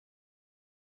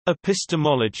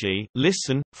Epistemology,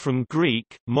 listen, from Greek,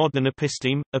 modern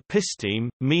episteme,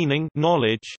 meaning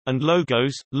knowledge, and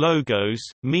logos,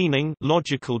 meaning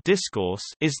logical discourse,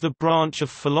 is the branch of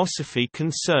philosophy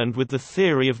concerned with the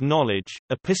theory of knowledge.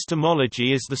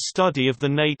 Epistemology is the study of the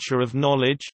nature of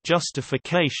knowledge,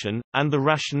 justification, and the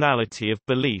rationality of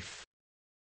belief.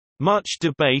 Much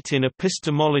debate in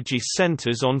epistemology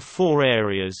centers on four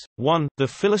areas: 1, the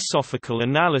philosophical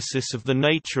analysis of the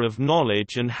nature of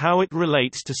knowledge and how it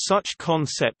relates to such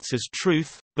concepts as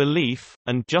truth, belief,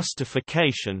 and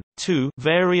justification; 2,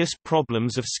 various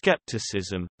problems of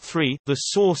skepticism; 3, the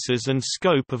sources and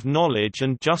scope of knowledge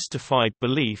and justified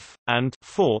belief; and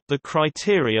 4, the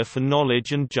criteria for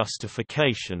knowledge and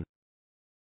justification.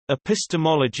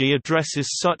 Epistemology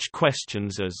addresses such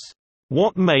questions as: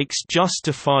 what makes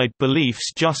justified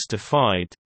beliefs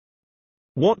justified?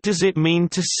 What does it mean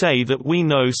to say that we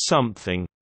know something?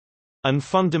 And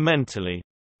fundamentally,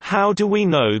 how do we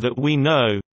know that we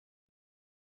know?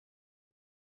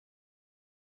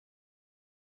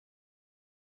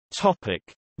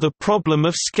 The problem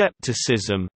of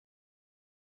skepticism.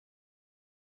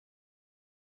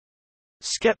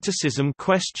 Skepticism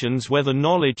questions whether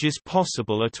knowledge is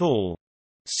possible at all.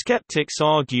 Skeptics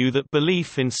argue that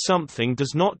belief in something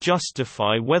does not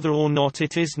justify whether or not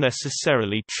it is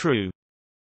necessarily true.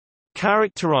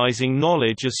 Characterizing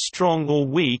knowledge as strong or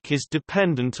weak is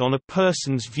dependent on a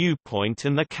person's viewpoint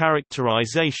and the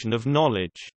characterization of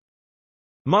knowledge.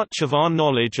 Much of our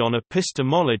knowledge on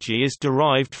epistemology is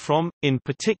derived from, in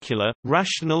particular,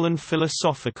 rational and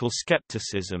philosophical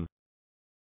skepticism.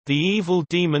 The evil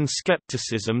demon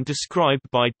skepticism described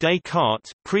by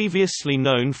Descartes, previously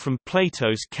known from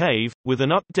Plato's Cave, with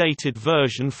an updated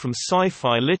version from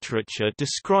sci-fi literature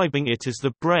describing it as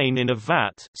the brain in a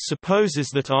vat, supposes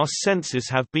that our senses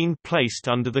have been placed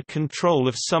under the control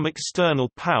of some external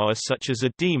power such as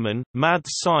a demon, mad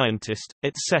scientist,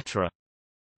 etc.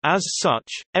 As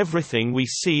such, everything we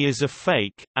see is a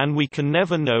fake, and we can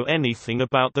never know anything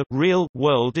about the real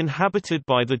world inhabited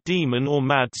by the demon or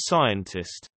mad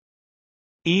scientist.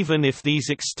 Even if these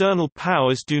external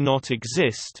powers do not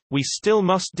exist, we still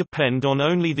must depend on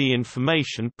only the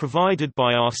information provided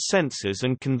by our senses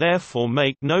and can therefore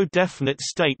make no definite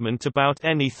statement about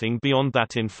anything beyond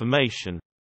that information.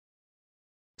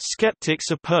 Skeptics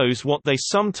oppose what they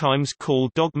sometimes call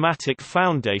dogmatic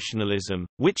foundationalism,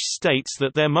 which states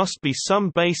that there must be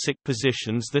some basic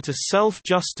positions that are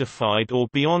self-justified or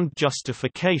beyond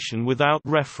justification without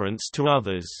reference to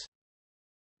others.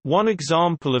 One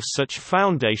example of such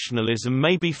foundationalism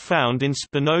may be found in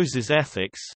Spinoza's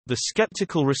Ethics. The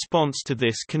skeptical response to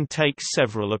this can take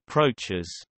several approaches.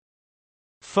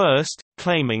 First,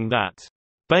 claiming that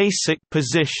basic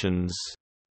positions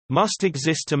must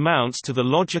exist amounts to the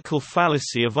logical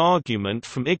fallacy of argument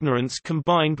from ignorance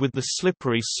combined with the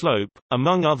slippery slope.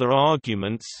 Among other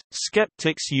arguments,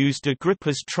 skeptics used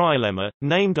Agrippa's trilemma,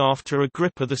 named after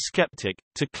Agrippa the skeptic,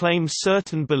 to claim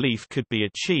certain belief could be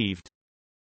achieved.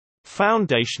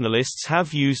 Foundationalists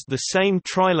have used the same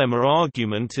trilemma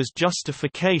argument as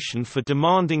justification for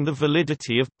demanding the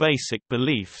validity of basic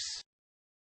beliefs.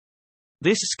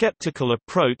 This skeptical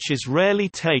approach is rarely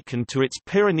taken to its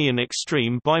Pyrrhonian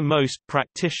extreme by most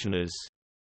practitioners.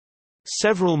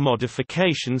 Several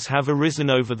modifications have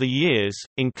arisen over the years,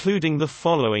 including the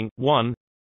following: 1.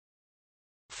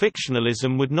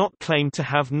 Fictionalism would not claim to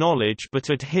have knowledge but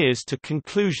adheres to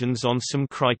conclusions on some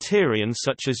criterion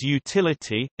such as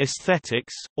utility,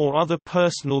 aesthetics, or other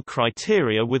personal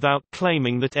criteria without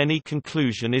claiming that any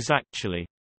conclusion is actually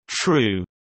true.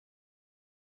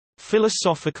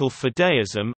 Philosophical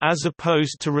fideism, as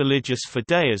opposed to religious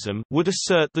fideism, would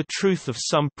assert the truth of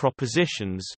some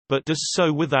propositions, but does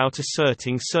so without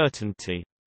asserting certainty.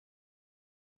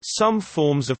 Some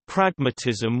forms of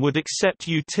pragmatism would accept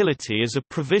utility as a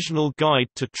provisional guide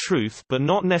to truth but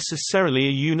not necessarily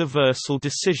a universal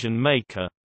decision-maker.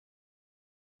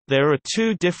 There are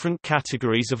two different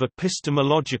categories of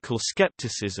epistemological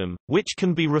skepticism, which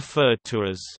can be referred to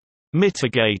as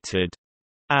mitigated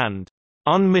and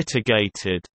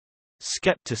unmitigated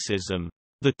skepticism.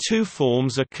 The two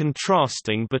forms are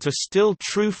contrasting but are still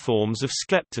true forms of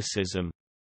skepticism.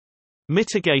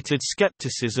 Mitigated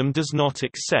skepticism does not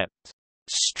accept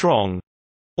strong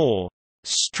or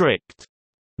strict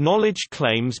knowledge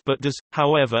claims but does,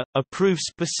 however, approve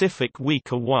specific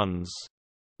weaker ones.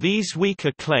 These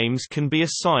weaker claims can be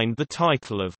assigned the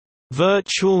title of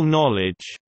virtual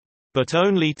knowledge, but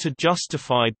only to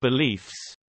justified beliefs.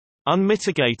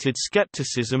 Unmitigated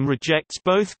skepticism rejects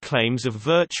both claims of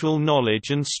virtual knowledge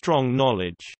and strong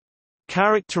knowledge.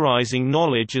 Characterizing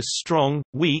knowledge as strong,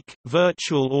 weak,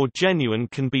 virtual or genuine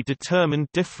can be determined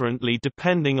differently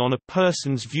depending on a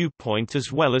person's viewpoint as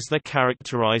well as their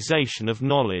characterization of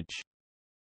knowledge.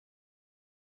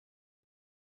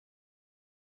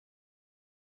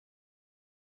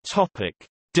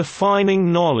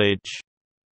 Defining knowledge.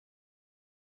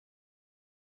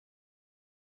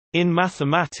 In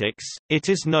mathematics, it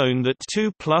is known that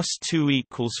 2 + 2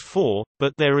 = 4,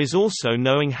 but there is also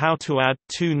knowing how to add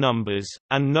two numbers,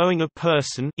 and knowing a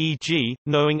person, e.g.,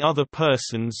 knowing other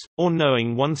persons, or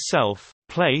knowing oneself,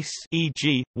 place,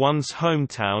 e.g., one's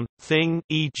hometown, thing,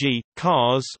 e.g.,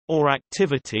 cars, or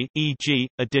activity, e.g.,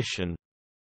 addition.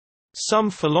 Some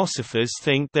philosophers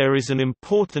think there is an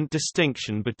important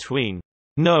distinction between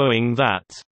knowing that,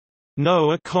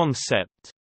 know a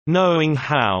concept, knowing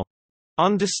how,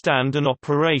 understand an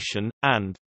operation,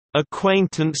 and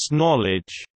acquaintance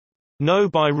knowledge, know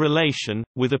by relation,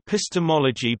 with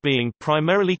epistemology being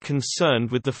primarily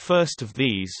concerned with the first of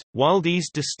these. While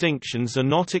these distinctions are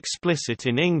not explicit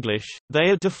in English, they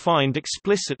are defined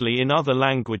explicitly in other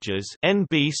languages.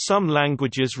 Some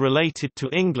languages related to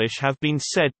English have been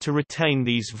said to retain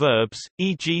these verbs,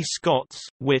 e.g. Scots,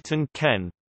 wit and ken.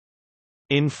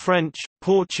 In French,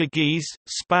 Portuguese,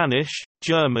 Spanish,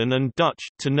 German and Dutch,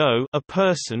 to know a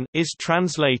person is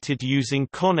translated using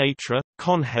connaître,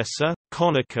 connaître,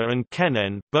 connacher and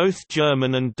kennen, both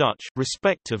German and Dutch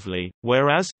respectively,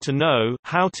 whereas to know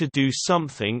how to do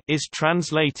something is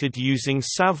translated using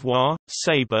savoir,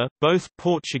 saber, both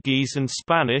Portuguese and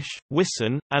Spanish,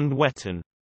 wissen, and wetten.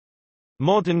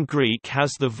 Modern Greek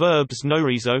has the verbs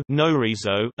norizo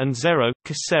and zero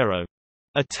casero.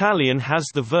 Italian has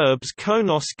the verbs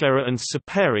conoscere and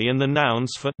sapere and the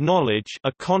nouns for knowledge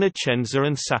are conoscenza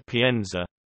and sapienza.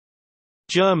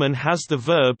 German has the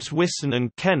verbs wissen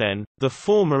and kennen, the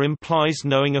former implies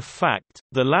knowing a fact,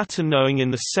 the latter knowing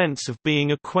in the sense of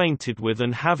being acquainted with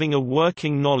and having a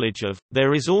working knowledge of.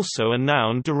 There is also a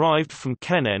noun derived from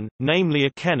kennen, namely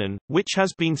erkennen, which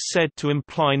has been said to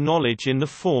imply knowledge in the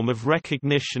form of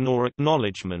recognition or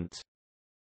acknowledgement.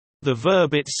 The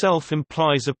verb itself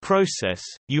implies a process,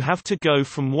 you have to go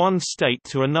from one state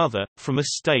to another, from a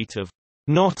state of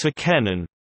not erkennen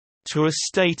to a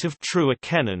state of true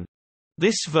erkennen.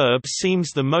 This verb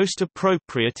seems the most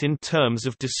appropriate in terms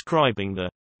of describing the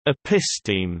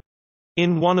episteme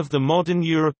in one of the modern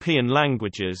European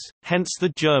languages, hence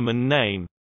the German name,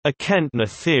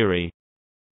 Erkenntnis theory.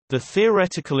 The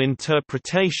theoretical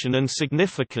interpretation and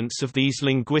significance of these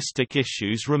linguistic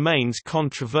issues remains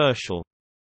controversial.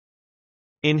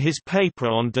 In his paper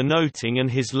on denoting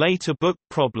and his later book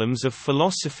Problems of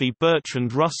Philosophy,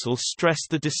 Bertrand Russell stressed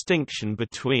the distinction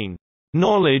between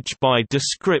knowledge by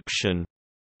description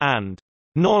and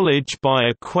knowledge by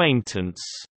acquaintance.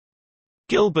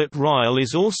 Gilbert Ryle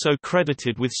is also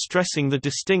credited with stressing the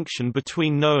distinction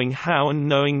between knowing how and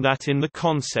knowing that in the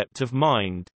concept of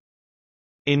mind.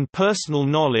 In Personal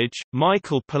Knowledge,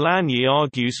 Michael Polanyi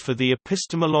argues for the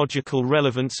epistemological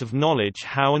relevance of knowledge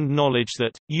how and knowledge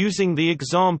that. Using the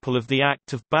example of the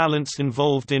act of balance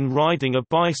involved in riding a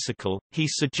bicycle, he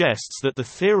suggests that the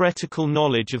theoretical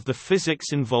knowledge of the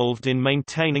physics involved in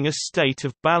maintaining a state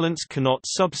of balance cannot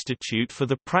substitute for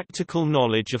the practical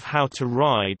knowledge of how to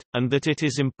ride, and that it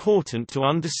is important to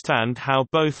understand how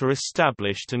both are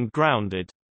established and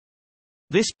grounded.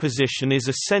 This position is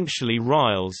essentially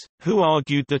Ryle's, who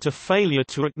argued that a failure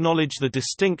to acknowledge the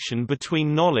distinction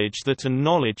between knowledge that and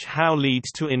knowledge how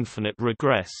leads to infinite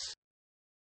regress.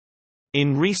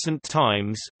 In recent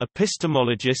times,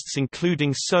 epistemologists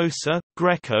including Sosa,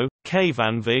 Greco,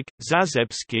 Kayvanvig,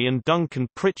 Zazebski and Duncan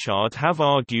Pritchard have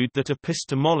argued that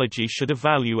epistemology should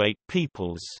evaluate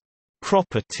people's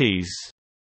properties,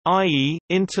 i.e.,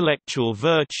 intellectual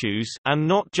virtues, and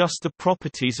not just the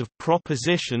properties of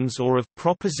propositions or of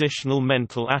propositional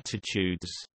mental attitudes.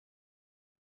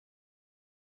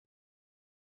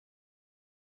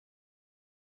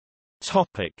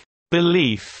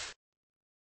 Belief.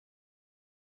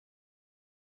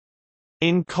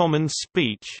 In common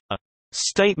speech, a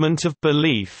statement of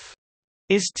belief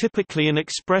is typically an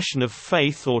expression of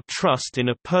faith or trust in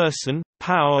a person,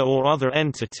 power or other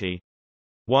entity.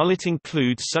 While it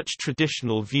includes such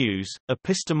traditional views,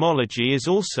 epistemology is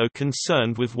also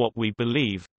concerned with what we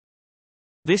believe.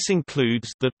 This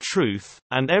includes the truth,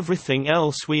 and everything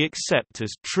else we accept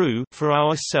as true for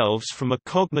ourselves from a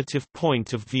cognitive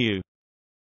point of view.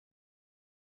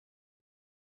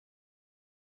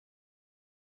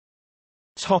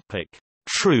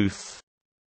 Truth.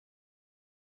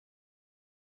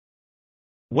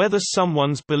 Whether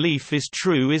someone's belief is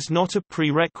true is not a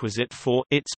prerequisite for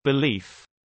its belief.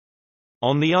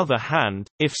 On the other hand,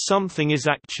 if something is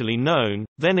actually known,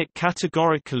 then it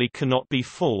categorically cannot be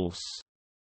false.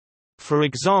 For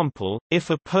example, if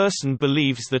a person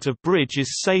believes that a bridge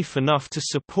is safe enough to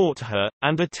support her,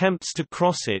 and attempts to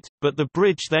cross it, but the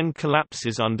bridge then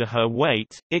collapses under her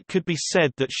weight, it could be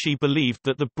said that she believed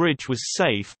that the bridge was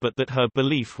safe but that her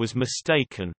belief was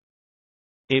mistaken.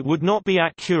 It would not be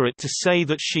accurate to say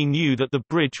that she knew that the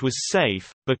bridge was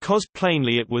safe, because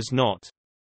plainly it was not.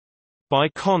 By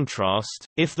contrast,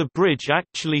 if the bridge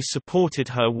actually supported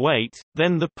her weight,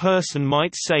 then the person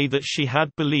might say that she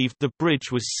had believed the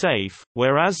bridge was safe,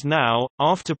 whereas now,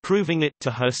 after proving it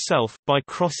to herself by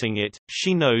crossing it,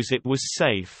 she knows it was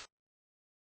safe.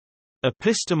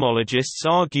 Epistemologists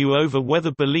argue over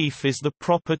whether belief is the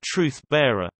proper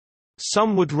truth-bearer.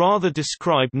 Some would rather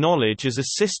describe knowledge as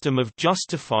a system of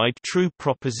justified true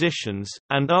propositions,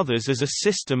 and others as a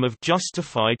system of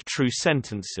justified true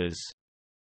sentences.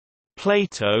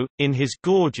 Plato, in his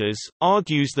Gorgias,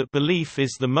 argues that belief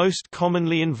is the most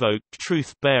commonly invoked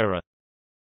truth-bearer.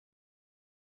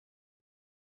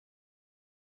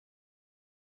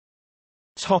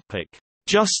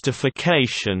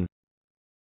 Justification.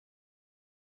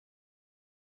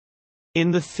 In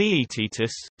the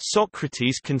Theaetetus,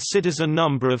 Socrates considers a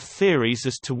number of theories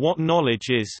as to what knowledge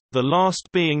is, the last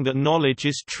being that knowledge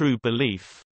is true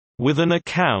belief, with an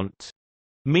account,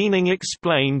 meaning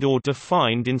explained or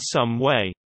defined in some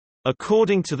way.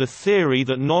 According to the theory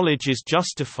that knowledge is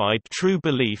justified true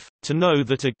belief, to know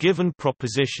that a given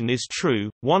proposition is true,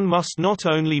 one must not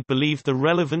only believe the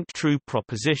relevant true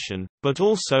proposition, but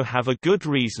also have a good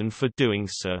reason for doing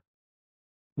so.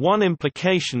 One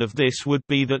implication of this would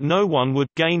be that no one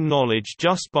would gain knowledge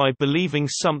just by believing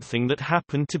something that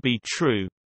happened to be true.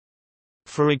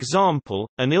 For example,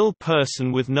 an ill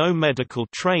person with no medical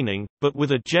training, but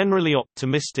with a generally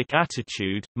optimistic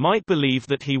attitude, might believe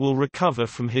that he will recover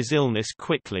from his illness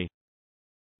quickly.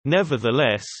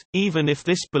 Nevertheless, even if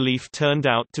this belief turned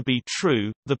out to be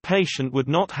true, the patient would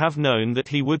not have known that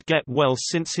he would get well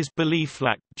since his belief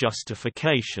lacked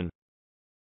justification.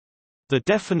 The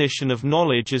definition of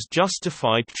knowledge as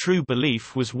justified true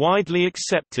belief was widely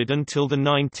accepted until the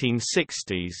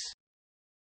 1960s.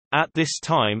 At this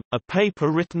time, a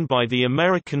paper written by the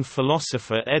American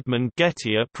philosopher Edmund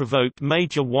Gettier provoked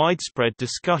major widespread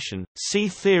discussion. See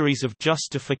theories of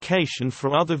justification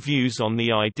for other views on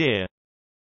the idea.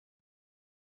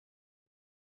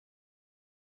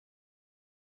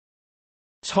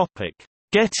 Topic: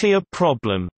 Gettier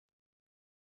problem.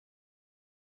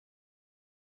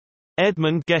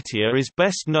 Edmund Gettier is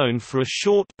best known for a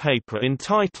short paper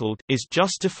entitled Is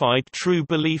Justified True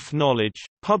Belief Knowledge?,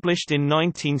 published in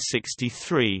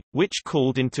 1963, which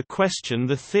called into question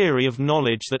the theory of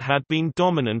knowledge that had been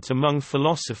dominant among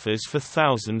philosophers for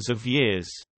thousands of years.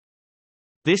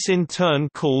 This in turn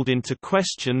called into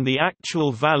question the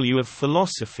actual value of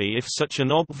philosophy if such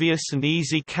an obvious and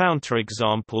easy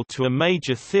counterexample to a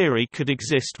major theory could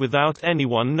exist without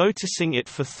anyone noticing it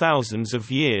for thousands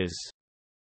of years.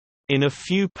 In a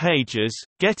few pages,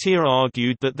 Gettier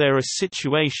argued that there are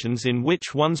situations in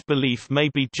which one's belief may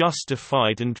be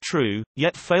justified and true,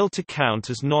 yet fail to count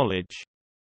as knowledge.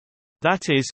 That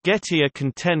is, Gettier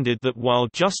contended that while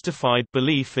justified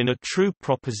belief in a true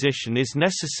proposition is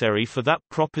necessary for that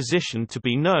proposition to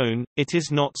be known, it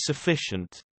is not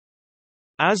sufficient.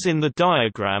 As in the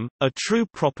diagram, a true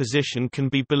proposition can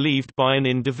be believed by an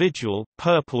individual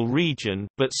purple region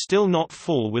but still not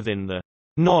fall within the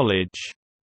knowledge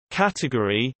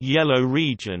category yellow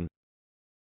region.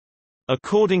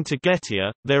 According to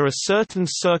Gettier, there are certain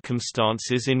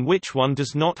circumstances in which one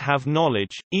does not have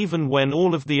knowledge, even when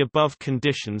all of the above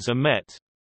conditions are met.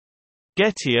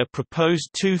 Gettier proposed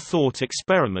two thought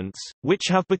experiments, which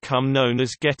have become known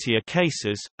as Gettier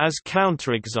cases, as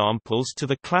counterexamples to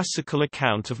the classical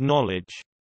account of knowledge.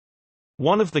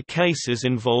 One of the cases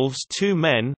involves two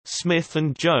men, Smith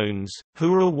and Jones,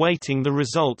 who are awaiting the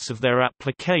results of their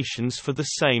applications for the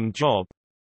same job.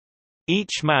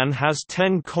 Each man has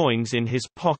 10 coins in his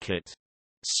pocket.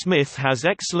 Smith has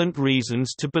excellent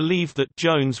reasons to believe that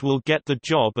Jones will get the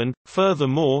job and,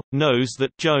 furthermore, knows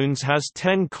that Jones has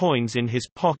 10 coins in his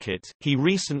pocket. He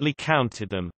recently counted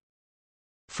them.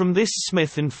 From this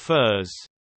Smith infers,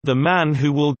 "The man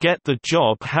who will get the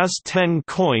job has 10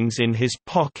 coins in his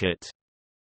pocket."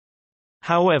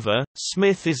 However,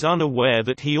 Smith is unaware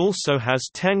that he also has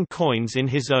 10 coins in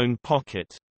his own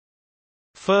pocket.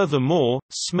 Furthermore,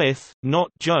 Smith, not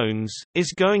Jones,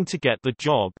 is going to get the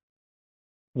job.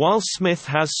 While Smith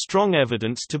has strong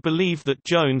evidence to believe that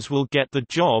Jones will get the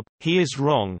job, he is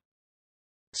wrong.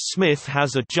 Smith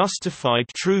has a justified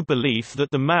true belief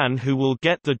that the man who will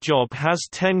get the job has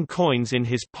 10 coins in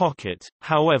his pocket.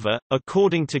 However,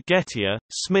 according to Gettier,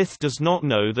 Smith does not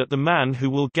know that the man who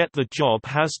will get the job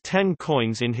has 10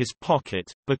 coins in his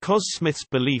pocket, because Smith's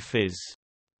belief is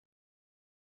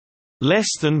less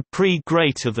than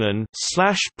greater than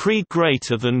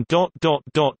greater than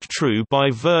true by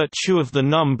virtue of the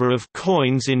number of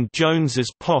coins in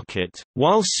Jones's pocket,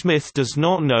 while Smith does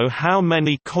not know how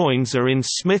many coins are in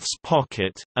Smith's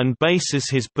pocket, and bases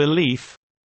his belief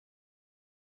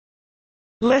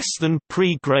less than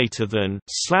greater than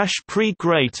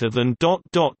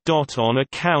on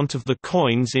account of the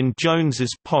coins in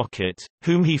Jones's pocket,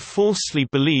 whom he falsely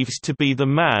believes to be the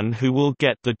man who will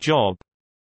get the job.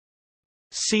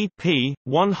 CP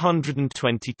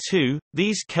 122.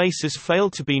 These cases fail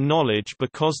to be knowledge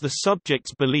because the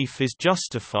subject's belief is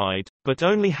justified, but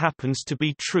only happens to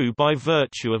be true by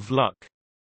virtue of luck.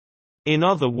 In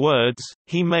other words,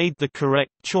 he made the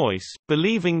correct choice,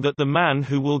 believing that the man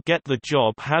who will get the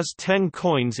job has 10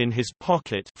 coins in his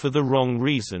pocket for the wrong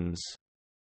reasons.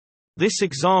 This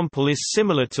example is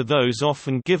similar to those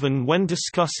often given when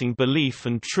discussing belief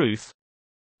and truth,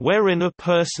 wherein a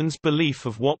person's belief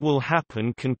of what will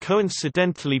happen can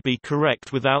coincidentally be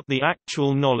correct without the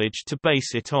actual knowledge to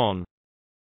base it on.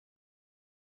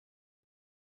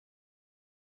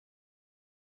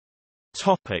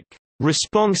 Topic: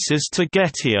 Responses to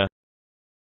Gettier.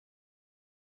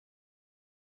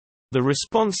 The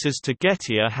responses to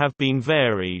Gettier have been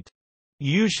varied.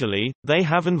 Usually, they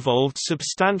have involved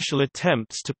substantial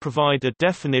attempts to provide a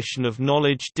definition of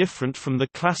knowledge different from the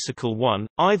classical one,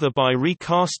 either by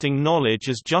recasting knowledge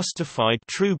as justified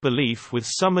true belief with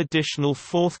some additional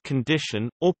fourth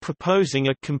condition, or proposing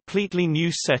a completely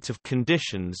new set of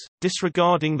conditions,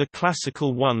 disregarding the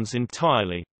classical ones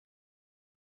entirely.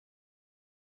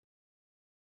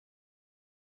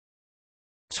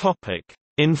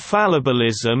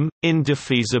 Infallibilism,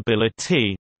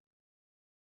 indefeasibility.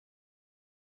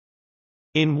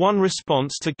 In one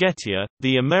response to Gettier,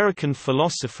 the American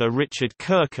philosopher Richard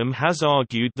Kirkham has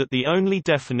argued that the only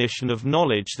definition of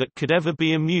knowledge that could ever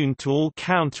be immune to all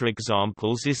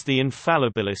counterexamples is the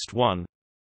infallibilist one.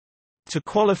 To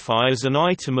qualify as an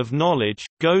item of knowledge,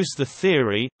 goes the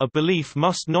theory, a belief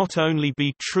must not only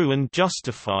be true and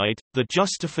justified, the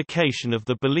justification of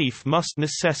the belief must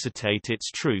necessitate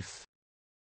its truth.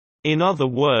 In other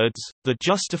words, the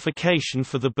justification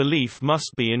for the belief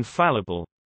must be infallible.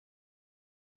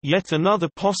 Yet another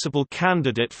possible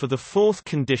candidate for the fourth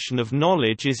condition of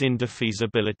knowledge is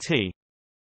indefeasibility.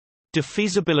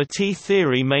 Defeasibility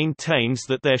theory maintains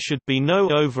that there should be no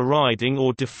overriding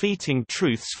or defeating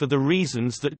truths for the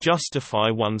reasons that justify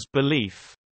one's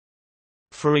belief.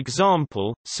 For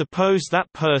example, suppose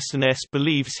that person S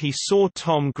believes he saw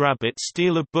Tom Grabbit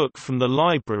steal a book from the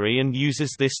library and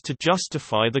uses this to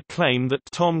justify the claim that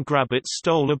Tom Grabbit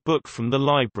stole a book from the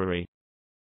library.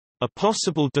 A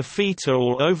possible defeater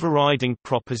or overriding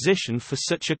proposition for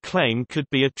such a claim could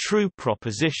be a true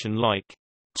proposition like,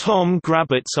 Tom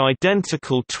Grabbit's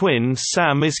identical twin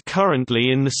Sam is currently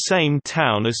in the same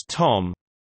town as Tom.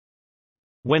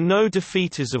 When no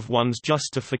defeaters of one's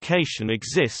justification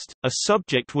exist, a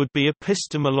subject would be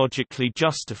epistemologically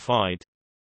justified.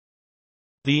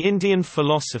 The Indian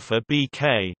philosopher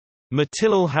B.K.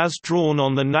 Matilal has drawn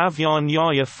on the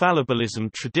Navya-Nyaya fallibilism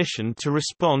tradition to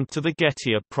respond to the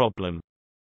Gettier problem.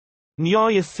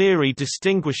 Nyaya theory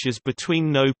distinguishes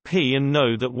between know P and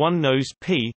know that one knows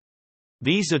P.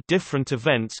 These are different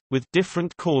events, with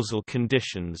different causal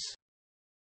conditions.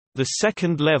 The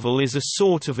second level is a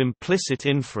sort of implicit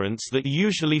inference that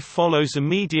usually follows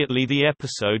immediately the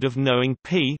episode of knowing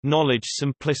P, knowledge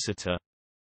simpliciter.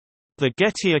 The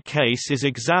Gettier case is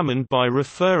examined by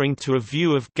referring to a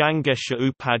view of Gangesha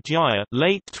Upadhyaya,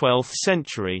 late 12th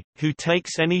century, who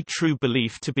takes any true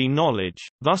belief to be knowledge,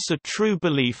 thus a true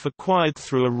belief acquired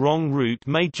through a wrong route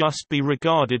may just be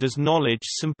regarded as knowledge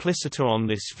simpliciter on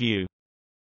this view.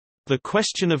 The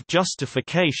question of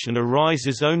justification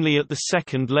arises only at the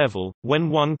second level, when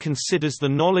one considers the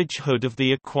knowledgehood of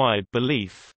the acquired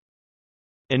belief.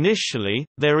 Initially,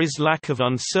 there is lack of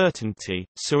uncertainty,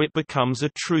 so it becomes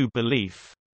a true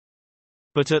belief.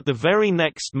 But at the very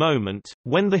next moment,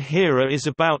 when the hearer is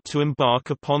about to embark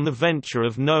upon the venture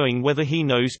of knowing whether he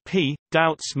knows P,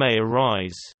 doubts may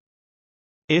arise.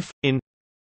 If, in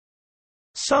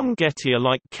some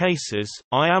Gettier-like cases,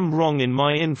 I am wrong in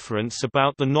my inference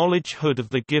about the knowledgehood of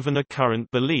the given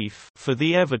occurrent belief, for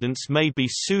the evidence may be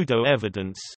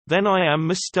pseudo-evidence, then I am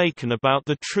mistaken about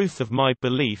the truth of my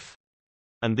belief.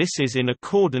 And this is in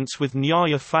accordance with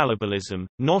Nyaya fallibilism.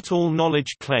 Not all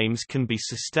knowledge claims can be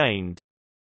sustained.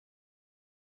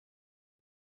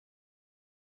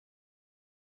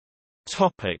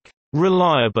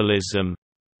 Reliabilism.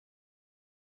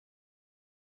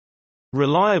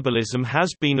 Reliabilism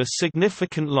has been a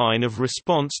significant line of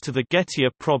response to the Gettier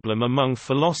problem among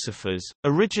philosophers,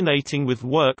 originating with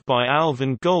work by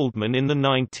Alvin Goldman in the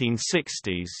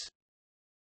 1960s.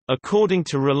 According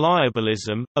to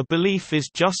reliabilism, a belief is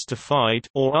justified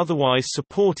or otherwise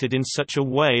supported in such a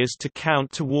way as to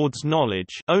count towards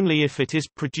knowledge only if it is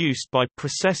produced by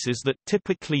processes that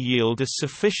typically yield a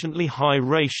sufficiently high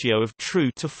ratio of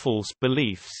true to false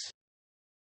beliefs.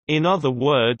 In other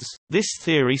words, this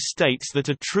theory states that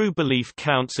a true belief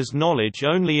counts as knowledge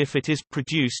only if it is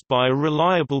produced by a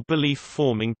reliable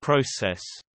belief-forming process.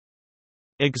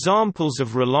 Examples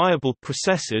of reliable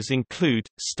processes include,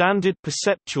 standard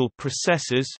perceptual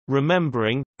processes,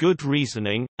 remembering, good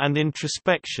reasoning, and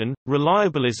introspection.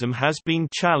 Reliabilism has been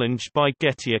challenged by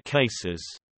Gettier cases.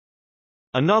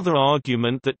 Another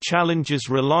argument that challenges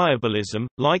reliabilism,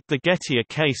 like the Gettier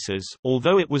cases,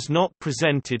 although it was not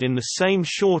presented in the same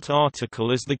short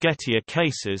article as the Gettier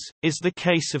cases, is the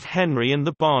case of Henry and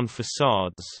the barn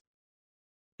facades.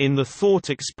 In the thought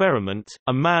experiment,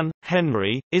 a man,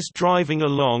 Henry, is driving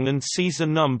along and sees a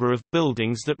number of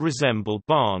buildings that resemble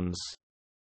barns.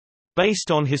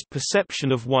 Based on his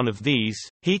perception of one of these,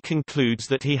 he concludes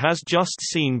that he has just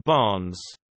seen barns.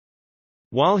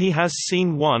 While he has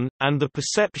seen one, and the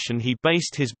perception he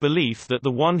based his belief that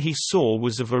the one he saw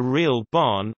was of a real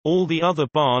barn, all the other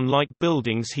barn-like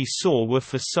buildings he saw were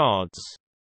facades.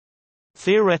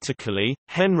 Theoretically,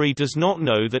 Henry does not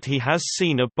know that he has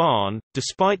seen a barn,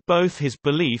 despite both his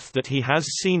belief that he has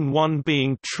seen one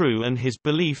being true and his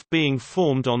belief being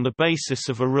formed on the basis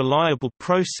of a reliable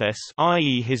process,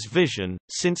 i.e. his vision,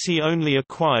 since he only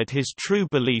acquired his true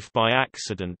belief by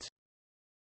accident.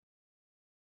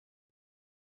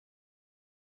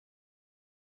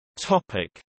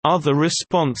 Other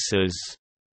responses.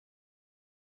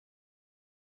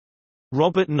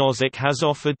 Robert Nozick has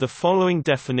offered the following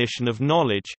definition of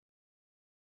knowledge: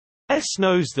 S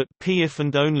knows that P if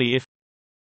and only if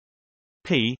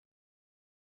P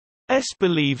S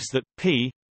believes that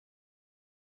P.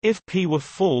 If P were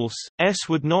false, S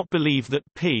would not believe that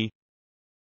P.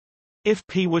 If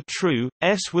P were true,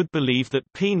 S would believe that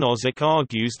P. Nozick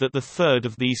argues that the third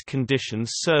of these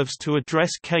conditions serves to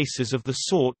address cases of the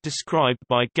sort described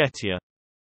by Gettier.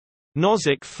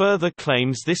 Nozick further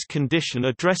claims this condition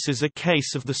addresses a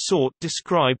case of the sort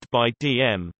described by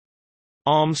D.M.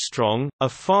 Armstrong. A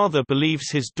father believes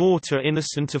his daughter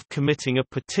innocent of committing a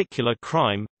particular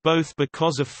crime, both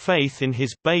because of faith in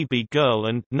his baby girl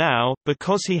and, now,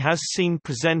 because he has seen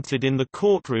presented in the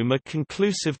courtroom a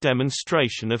conclusive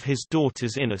demonstration of his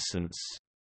daughter's innocence.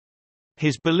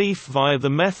 His belief via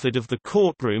the method of the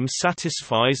courtroom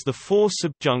satisfies the four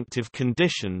subjunctive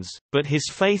conditions, but his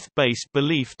faith-based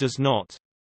belief does not.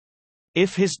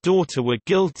 If his daughter were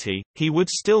guilty, he would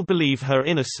still believe her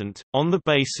innocent, on the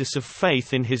basis of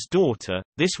faith in his daughter.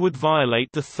 This would violate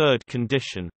the third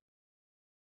condition.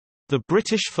 The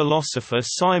British philosopher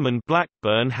Simon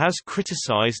Blackburn has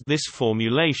criticised this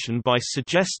formulation by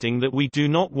suggesting that we do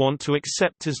not want to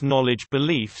accept as knowledge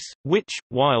beliefs, which,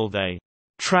 while they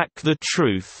track the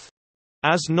truth,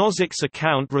 as Nozick's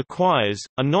account requires,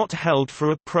 are not held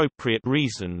for appropriate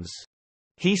reasons.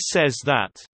 He says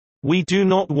that, "We do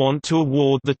not want to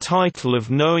award the title of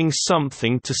knowing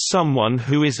something to someone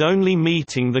who is only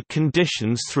meeting the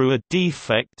conditions through a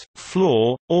defect,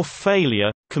 flaw, or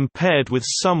failure, compared with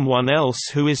someone else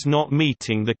who is not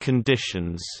meeting the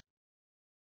conditions."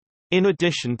 In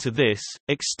addition to this,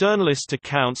 externalist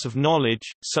accounts of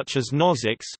knowledge, such as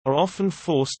Nozick's, are often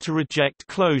forced to reject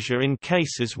closure in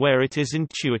cases where it is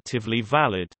intuitively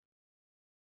valid.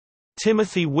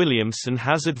 Timothy Williamson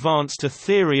has advanced a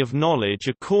theory of knowledge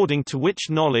according to which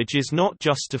knowledge is not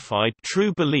justified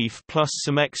true belief plus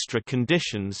some extra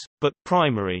conditions, but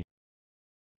primary.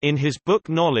 In his book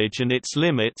Knowledge and Its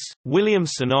Limits,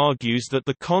 Williamson argues that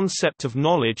the concept of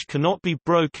knowledge cannot be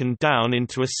broken down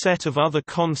into a set of other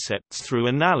concepts through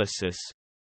analysis.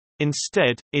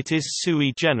 Instead, it is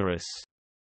sui generis.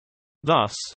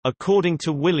 Thus, according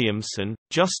to Williamson,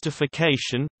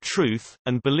 justification, truth,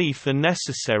 and belief are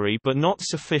necessary but not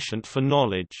sufficient for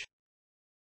knowledge.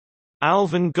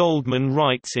 Alvin Goldman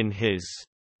writes in his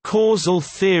causal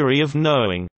theory of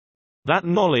knowing that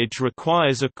knowledge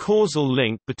requires a causal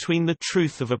link between the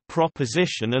truth of a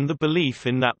proposition and the belief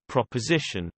in that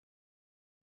proposition.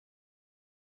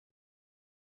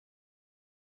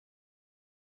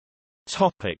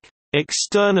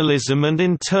 Externalism and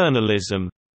internalism.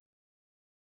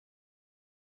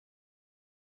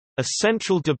 A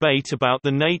central debate about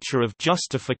the nature of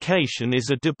justification is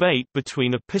a debate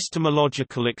between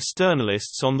epistemological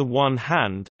externalists on the one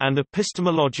hand, and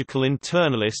epistemological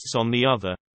internalists on the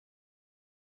other.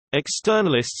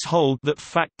 Externalists hold that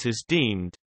factors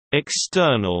deemed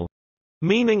external,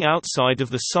 meaning outside of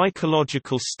the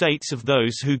psychological states of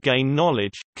those who gain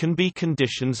knowledge, can be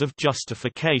conditions of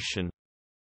justification.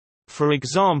 For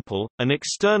example, an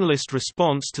externalist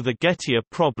response to the Gettier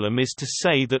problem is to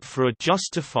say that for a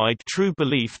justified true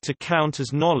belief to count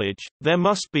as knowledge, there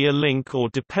must be a link or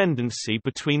dependency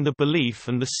between the belief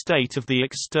and the state of the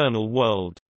external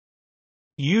world.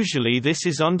 Usually this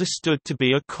is understood to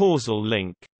be a causal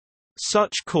link.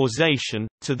 Such causation,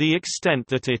 to the extent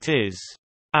that it is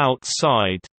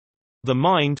outside the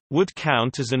mind, would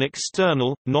count as an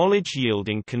external,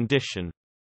 knowledge-yielding condition.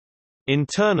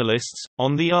 Internalists,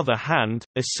 on the other hand,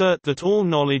 assert that all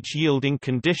knowledge-yielding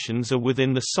conditions are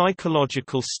within the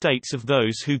psychological states of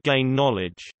those who gain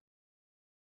knowledge.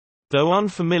 Though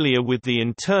unfamiliar with the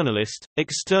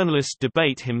internalist-externalist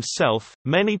debate himself,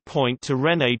 many point to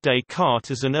René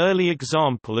Descartes as an early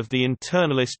example of the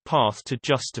internalist path to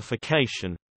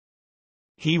justification.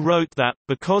 He wrote that,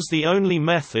 because the only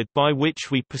method by which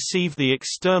we perceive the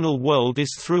external world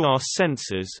is through our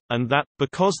senses, and that,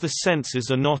 because the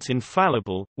senses are not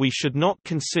infallible, we should not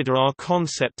consider our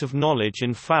concept of knowledge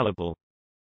infallible.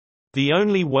 The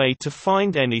only way to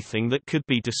find anything that could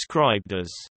be described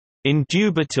as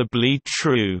indubitably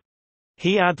true,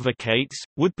 he advocates,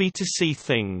 would be to see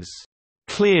things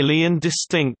clearly and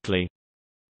distinctly.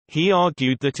 He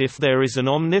argued that if there is an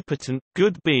omnipotent,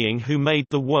 good being who made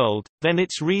the world, then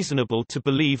it's reasonable to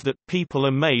believe that people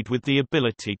are made with the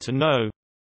ability to know.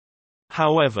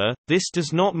 However, this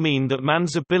does not mean that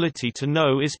man's ability to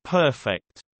know is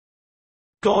perfect.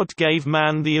 God gave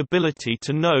man the ability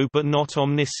to know but not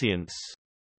omniscience.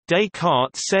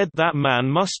 Descartes said that man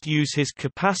must use his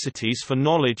capacities for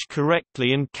knowledge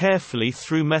correctly and carefully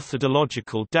through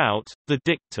methodological doubt. The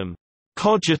dictum,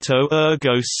 cogito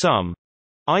ergo sum,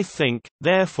 I think,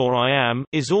 therefore I am,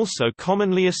 is also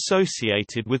commonly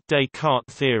associated with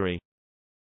Descartes' theory.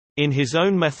 In his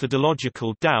own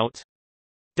methodological doubt,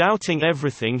 doubting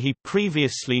everything he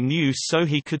previously knew so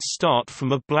he could start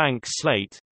from a blank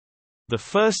slate, the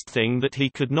first thing that he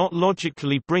could not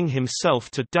logically bring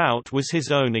himself to doubt was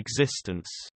his own existence.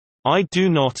 I do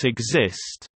not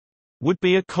exist would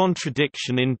be a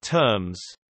contradiction in terms.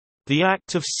 The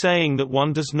act of saying that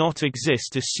one does not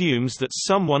exist assumes that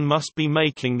someone must be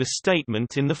making the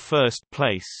statement in the first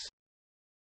place.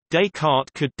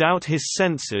 Descartes could doubt his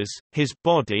senses, his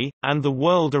body, and the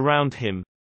world around him.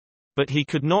 But he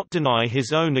could not deny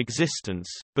his own existence,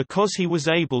 because he was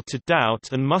able to doubt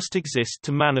and must exist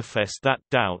to manifest that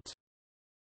doubt.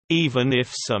 Even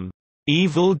if some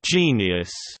evil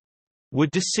genius were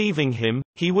deceiving him,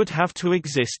 he would have to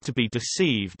exist to be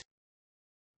deceived.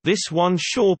 This one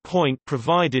sure point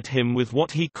provided him with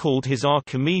what he called his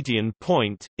Archimedean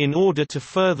point, in order to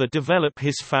further develop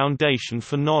his foundation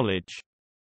for knowledge.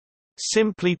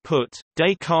 Simply put,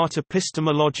 Descartes'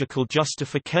 epistemological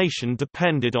justification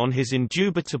depended on his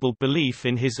indubitable belief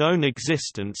in his own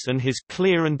existence and his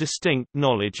clear and distinct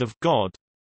knowledge of God.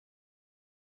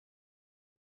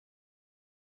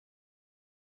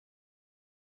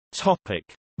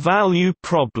 Value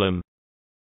problem.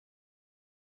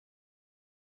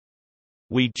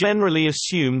 We generally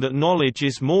assume that knowledge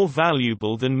is more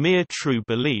valuable than mere true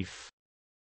belief.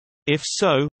 If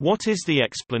so, what is the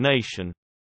explanation?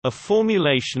 A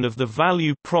formulation of the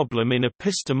value problem in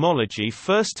epistemology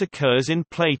first occurs in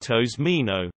Plato's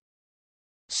Meno.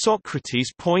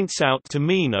 Socrates points out to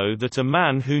Meno that a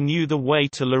man who knew the way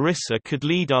to Larissa could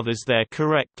lead others there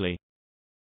correctly.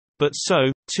 But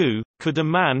so, too, could a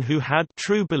man who had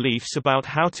true beliefs about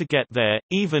how to get there,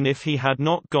 even if he had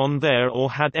not gone there or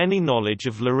had any knowledge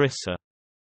of Larissa.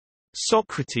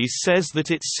 Socrates says that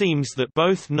it seems that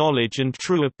both knowledge and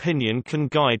true opinion can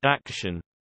guide action.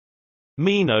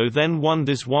 Meno then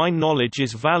wonders why knowledge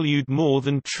is valued more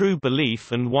than true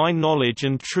belief and why knowledge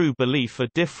and true belief are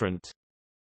different.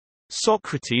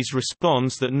 Socrates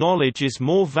responds that knowledge is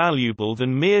more valuable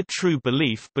than mere true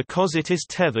belief because it is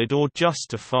tethered or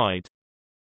justified.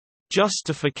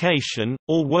 Justification,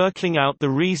 or working out the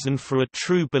reason for a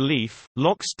true belief,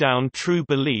 locks down true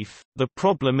belief. The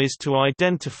problem is to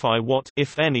identify what,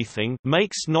 if anything,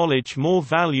 makes knowledge more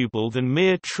valuable than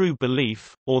mere true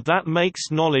belief, or that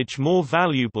makes knowledge more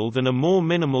valuable than a more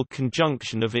minimal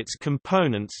conjunction of its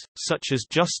components, such as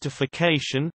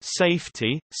justification,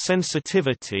 safety,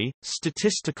 sensitivity,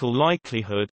 statistical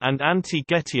likelihood, and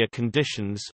anti-Gettier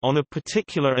conditions, on a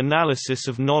particular analysis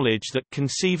of knowledge that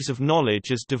conceives of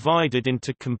knowledge as divided divided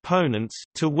into components,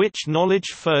 to which knowledge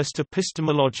first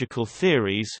epistemological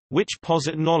theories, which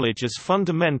posit knowledge as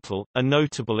fundamental, are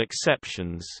notable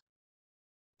exceptions.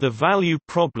 The value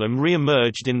problem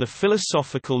re-emerged in the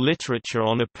philosophical literature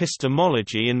on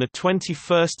epistemology in the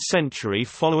 21st century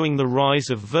following the rise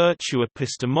of virtue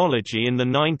epistemology in the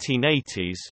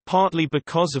 1980s, partly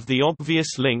because of the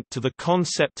obvious link to the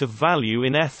concept of value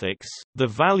in ethics. The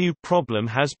value problem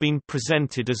has been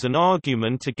presented as an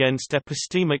argument against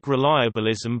epistemic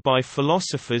reliabilism by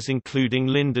philosophers including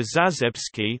Linda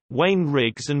Zazebski, Wayne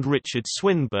Riggs, and Richard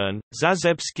Swinburne.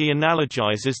 Zazebski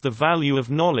analogizes the value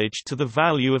of knowledge to the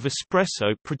value of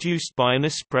espresso produced by an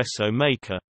espresso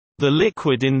maker. The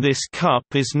liquid in this cup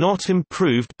is not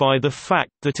improved by the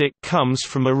fact that it comes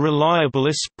from a reliable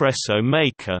espresso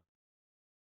maker.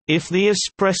 If the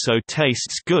espresso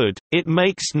tastes good, it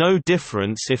makes no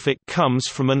difference if it comes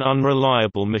from an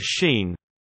unreliable machine.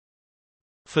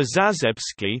 For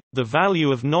Zazebski, the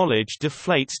value of knowledge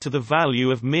deflates to the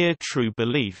value of mere true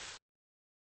belief.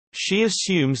 She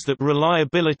assumes that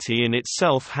reliability in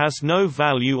itself has no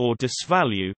value or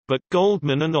disvalue, but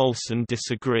Goldman and Olson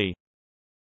disagree.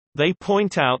 They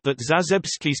point out that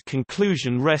Zazebski's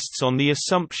conclusion rests on the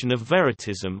assumption of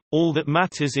veritism, all that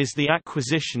matters is the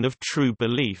acquisition of true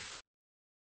belief.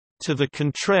 To the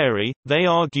contrary, they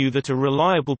argue that a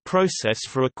reliable process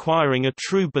for acquiring a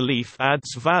true belief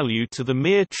adds value to the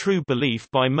mere true belief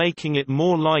by making it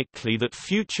more likely that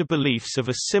future beliefs of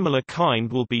a similar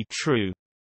kind will be true.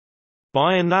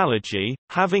 By analogy,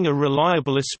 having a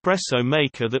reliable espresso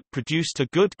maker that produced a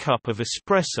good cup of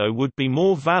espresso would be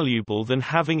more valuable than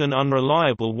having an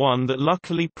unreliable one that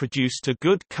luckily produced a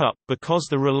good cup, because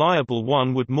the reliable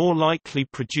one would more likely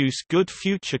produce good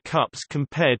future cups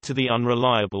compared to the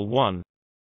unreliable one.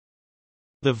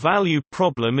 The value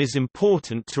problem is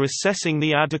important to assessing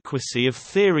the adequacy of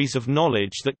theories of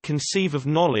knowledge that conceive of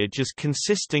knowledge as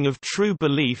consisting of true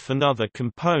belief and other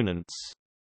components.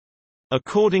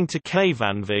 According to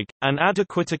Kvanvig, an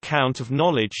adequate account of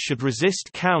knowledge should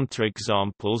resist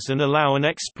counterexamples and allow an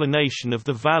explanation of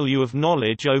the value of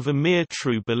knowledge over mere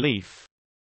true belief.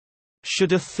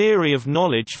 Should a theory of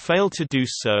knowledge fail to do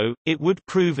so, it would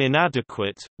prove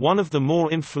inadequate. One of the more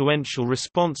influential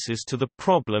responses to the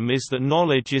problem is that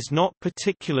knowledge is not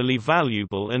particularly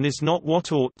valuable and is not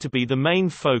what ought to be the main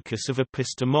focus of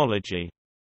epistemology.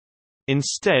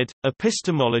 Instead,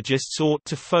 epistemologists ought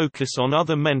to focus on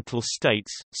other mental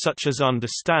states, such as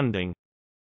understanding.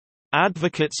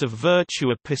 Advocates of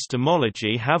virtue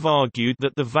epistemology have argued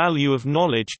that the value of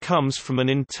knowledge comes from an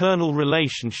internal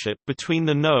relationship between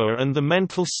the knower and the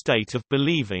mental state of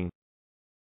believing.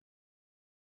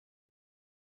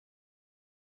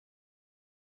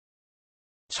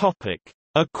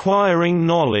 Acquiring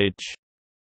knowledge.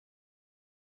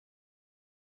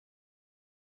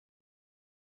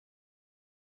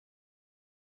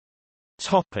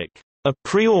 A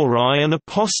priori and a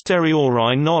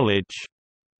posteriori knowledge.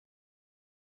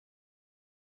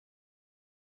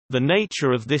 The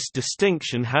nature of this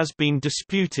distinction has been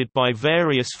disputed by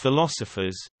various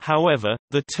philosophers, however,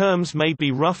 the terms may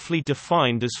be roughly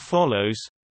defined as follows.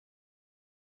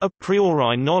 A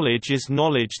priori knowledge is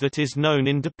knowledge that is known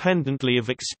independently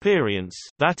of experience,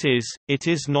 that is, it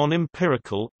is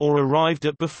non-empirical, or arrived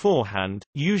at beforehand,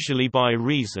 usually by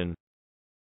reason.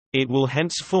 It will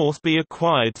henceforth be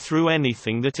acquired through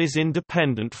anything that is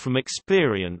independent from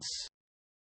experience.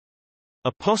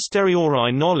 A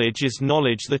posteriori knowledge is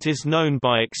knowledge that is known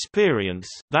by experience,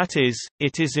 that is,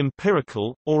 it is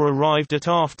empirical, or arrived at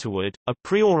afterward. A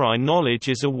priori knowledge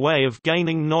is a way of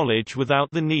gaining knowledge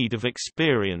without the need of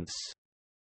experience.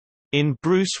 In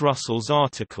Bruce Russell's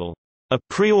article, A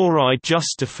Priori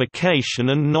Justification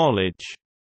and Knowledge,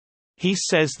 he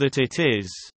says that it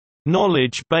is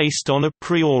knowledge based on a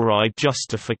priori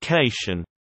justification,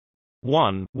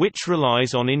 which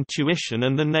relies on intuition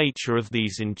and the nature of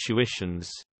these intuitions.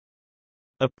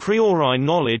 A priori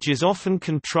knowledge is often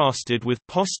contrasted with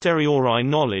posteriori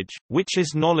knowledge, which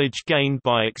is knowledge gained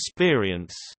by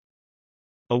experience.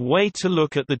 A way to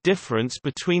look at the difference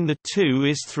between the two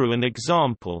is through an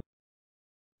example.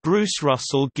 Bruce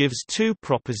Russell gives two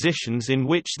propositions in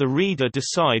which the reader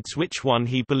decides which one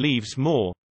he believes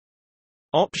more.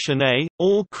 Option A,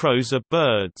 all crows are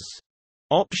birds.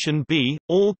 Option B,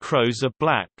 all crows are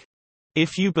black.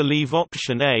 If you believe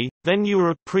option A, then you are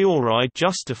a priori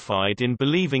justified in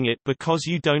believing it because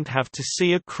you don't have to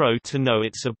see a crow to know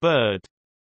it's a bird.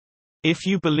 If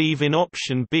you believe in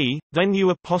option B, then you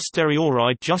are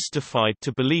posteriori justified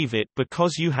to believe it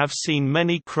because you have seen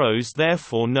many crows,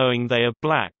 therefore knowing they are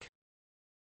black.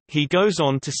 He goes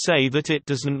on to say that it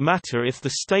doesn't matter if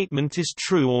the statement is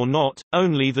true or not,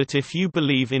 only that if you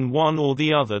believe in one or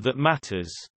the other that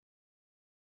matters.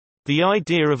 The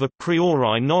idea of a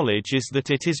priori knowledge is that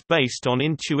it is based on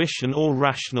intuition or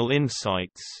rational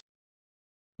insights.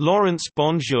 Laurence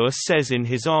Bonjour says in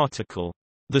his article,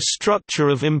 "The Structure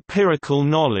of Empirical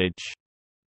Knowledge,"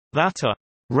 that a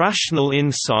rational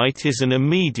insight is an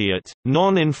immediate,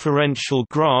 non-inferential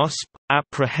grasp,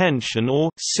 apprehension or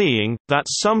seeing that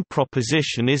some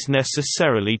proposition is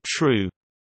necessarily true.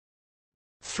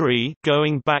 3.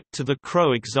 Going back to the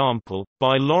crow example,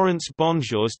 by Laurence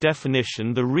Bonjour's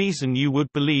definition, the reason you would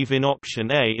believe in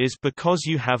option A is because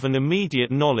you have an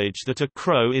immediate knowledge that a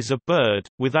crow is a bird,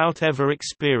 without ever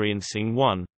experiencing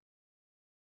one.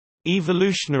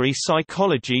 Evolutionary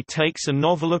psychology takes a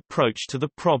novel approach to the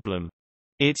problem.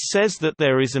 It says that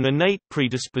there is an innate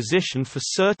predisposition for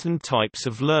certain types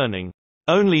of learning.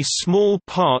 Only small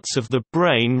parts of the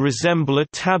brain resemble a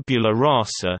tabula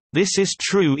rasa, this is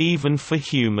true even for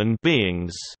human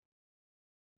beings.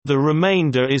 The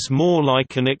remainder is more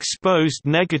like an exposed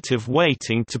negative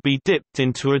waiting to be dipped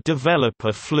into a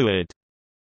developer fluid.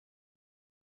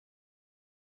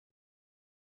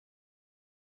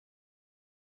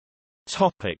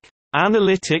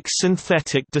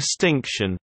 Analytic-synthetic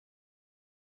distinction.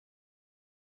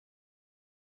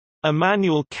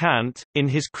 Immanuel Kant, in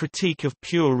his Critique of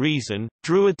Pure Reason,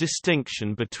 drew a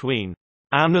distinction between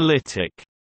 «analytic»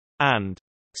 and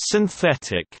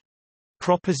 «synthetic»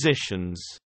 propositions.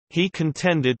 He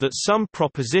contended that some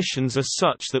propositions are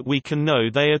such that we can know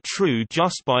they are true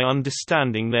just by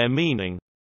understanding their meaning.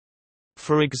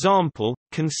 For example,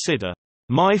 consider,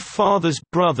 "My father's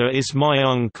brother is my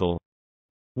uncle."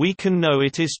 We can know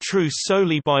it is true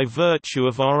solely by virtue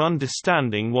of our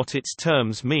understanding what its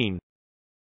terms mean.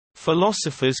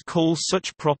 Philosophers call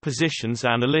such propositions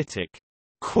analytic.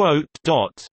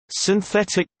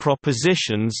 Synthetic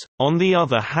propositions, on the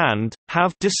other hand,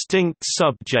 have distinct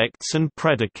subjects and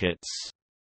predicates.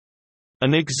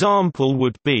 An example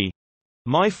would be,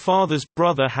 "My father's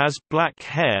brother has black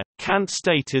hair." Kant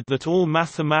stated that all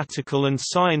mathematical and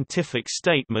scientific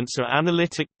statements are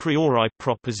analytic priori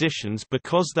propositions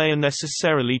because they are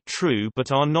necessarily true,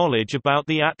 but our knowledge about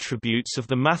the attributes of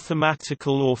the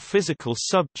mathematical or physical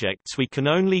subjects we can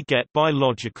only get by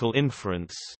logical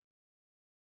inference.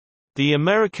 The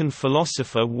American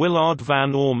philosopher Willard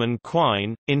Van Orman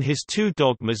Quine, in his Two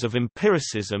Dogmas of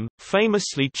Empiricism,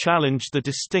 famously challenged the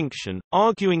distinction,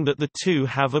 arguing that the two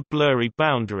have a blurry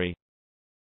boundary.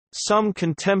 Some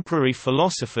contemporary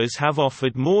philosophers have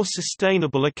offered more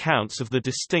sustainable accounts of the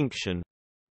distinction.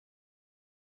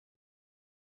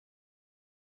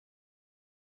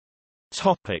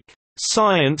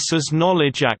 Science as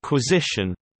knowledge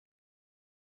acquisition.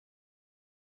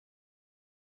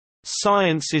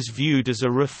 Science is viewed as a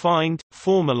refined,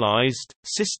 formalized,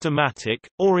 systematic,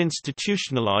 or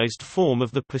institutionalized form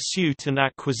of the pursuit and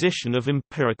acquisition of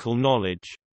empirical knowledge.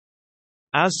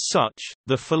 As such,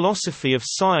 the philosophy of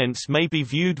science may be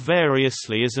viewed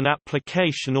variously as an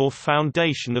application or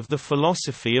foundation of the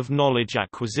philosophy of knowledge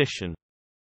acquisition.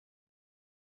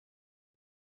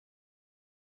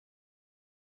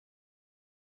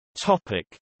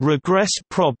 Regress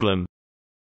problem.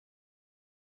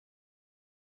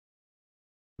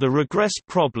 The regress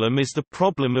problem is the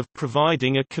problem of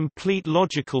providing a complete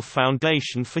logical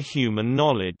foundation for human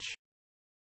knowledge.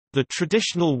 The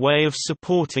traditional way of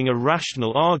supporting a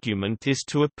rational argument is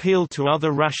to appeal to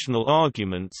other rational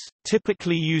arguments,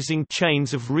 typically using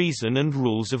chains of reason and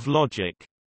rules of logic.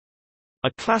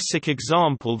 A classic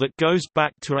example that goes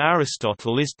back to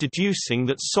Aristotle is deducing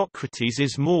that Socrates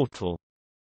is mortal.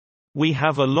 We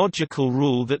have a logical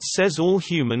rule that says all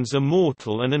humans are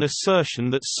mortal and an assertion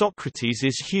that Socrates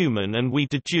is human, and we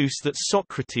deduce that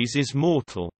Socrates is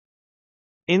mortal.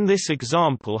 In this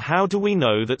example, how do we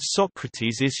know that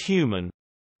Socrates is human?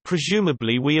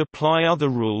 Presumably we apply other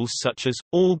rules such as,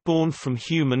 all born from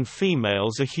human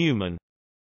females are human.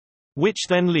 Which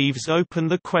then leaves open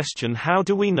the question, how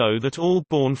do we know that all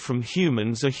born from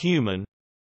humans are human?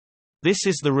 This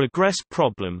is the regress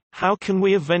problem. How can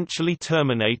we eventually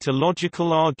terminate a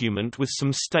logical argument with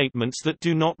some statements that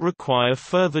do not require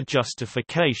further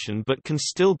justification but can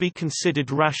still be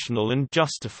considered rational and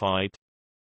justified?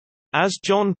 As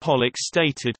John Pollock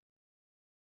stated,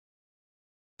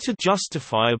 to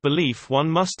justify a belief one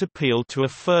must appeal to a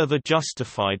further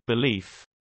justified belief.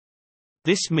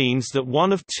 This means that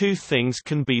one of two things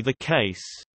can be the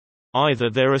case. Either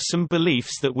there are some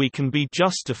beliefs that we can be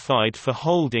justified for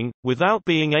holding, without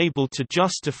being able to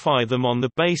justify them on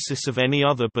the basis of any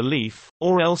other belief,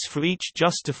 or else for each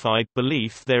justified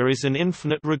belief there is an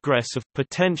infinite regress of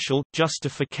potential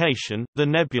justification, the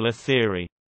nebula theory.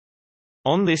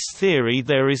 On this theory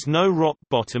there is no rock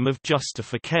bottom of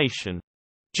justification.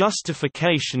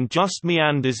 Justification just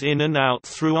meanders in and out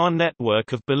through our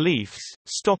network of beliefs,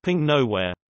 stopping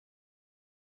nowhere.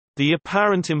 The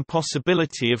apparent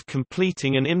impossibility of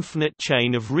completing an infinite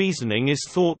chain of reasoning is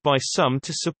thought by some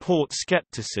to support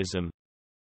skepticism.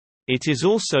 It is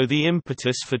also the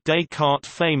impetus for Descartes'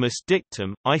 famous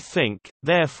dictum, "I think,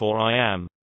 therefore I am."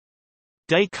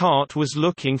 Descartes was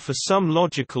looking for some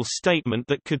logical statement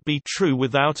that could be true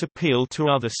without appeal to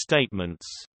other statements.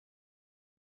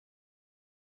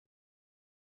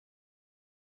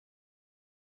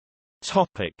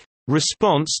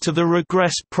 Response to the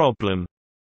regress problem.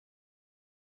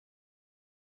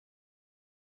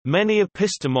 Many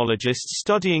epistemologists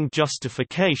studying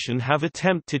justification have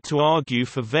attempted to argue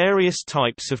for various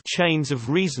types of chains of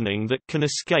reasoning that can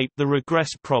escape the regress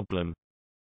problem.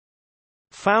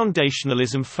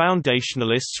 Foundationalism.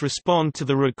 Foundationalists respond to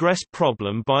the regress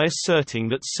problem by asserting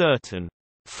that certain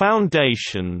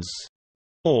foundations,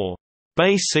 or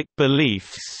basic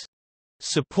beliefs,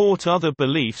 support other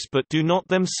beliefs but do not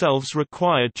themselves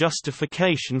require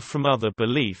justification from other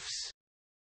beliefs.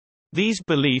 These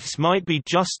beliefs might be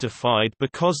justified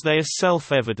because they are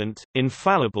self-evident,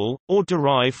 infallible, or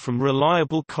derive from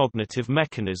reliable cognitive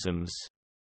mechanisms.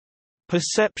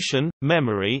 Perception,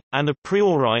 memory, and a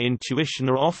priori intuition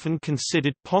are often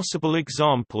considered possible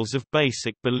examples of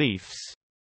basic beliefs.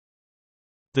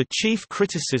 The chief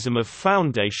criticism of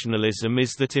foundationalism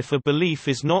is that if a belief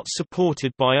is not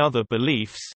supported by other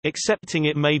beliefs, accepting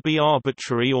it may be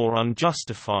arbitrary or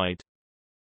unjustified.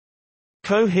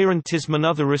 Coherentism.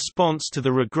 Another response to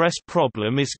the regress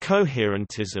problem is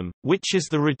coherentism, which is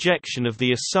the rejection of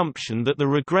the assumption that the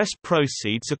regress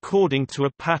proceeds according to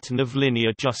a pattern of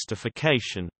linear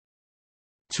justification.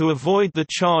 To avoid the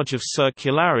charge of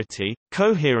circularity,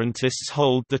 coherentists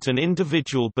hold that an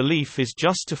individual belief is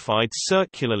justified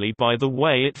circularly by the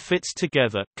way it fits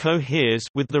together, coheres,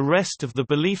 with the rest of the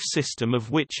belief system of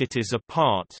which it is a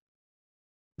part.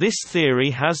 This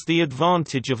theory has the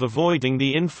advantage of avoiding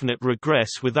the infinite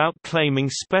regress without claiming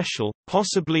special,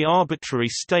 possibly arbitrary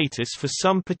status for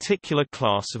some particular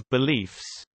class of beliefs.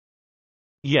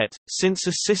 Yet, since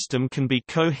a system can be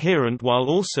coherent while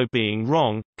also being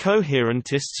wrong,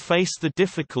 coherentists face the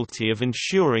difficulty of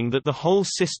ensuring that the whole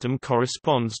system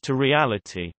corresponds to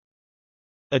reality.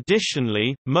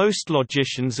 Additionally, most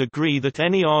logicians agree that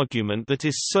any argument that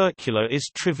is circular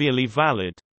is trivially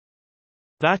valid.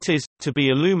 That is, to be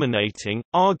illuminating,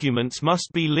 arguments must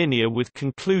be linear with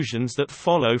conclusions that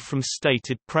follow from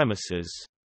stated premises.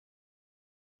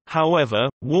 However,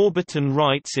 Warburton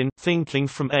writes in Thinking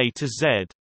from A to Z,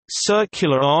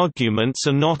 "Circular arguments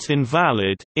are not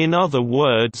invalid, in other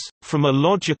words, from a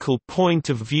logical point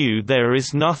of view there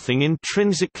is nothing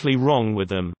intrinsically wrong with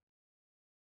them.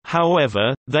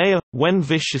 However, they are, when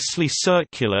viciously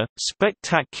circular,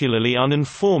 spectacularly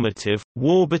uninformative."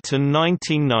 Warburton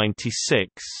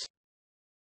 1996.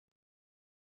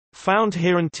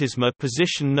 Foundherentism. A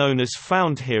position known as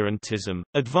foundherentism,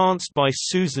 advanced by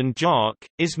Susan Jarck,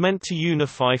 is meant to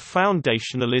unify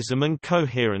foundationalism and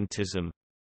coherentism.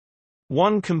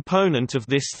 One component of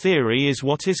this theory is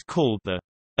what is called the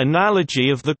analogy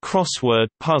of the crossword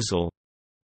puzzle,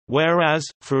 whereas,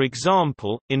 for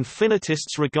example,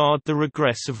 infinitists regard the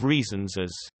regress of reasons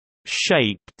as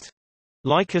shaped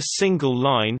like a single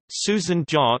line. Susan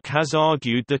Jarck has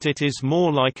argued that it is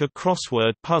more like a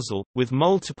crossword puzzle, with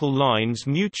multiple lines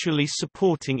mutually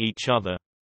supporting each other.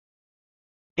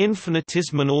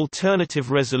 Infinitism. An alternative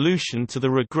resolution to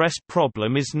the regress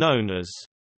problem is known as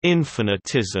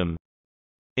infinitism.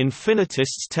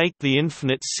 Infinitists take the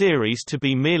infinite series to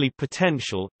be merely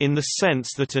potential, in the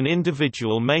sense that an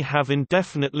individual may have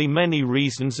indefinitely many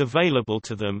reasons available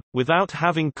to them, without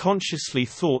having consciously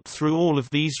thought through all of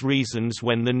these reasons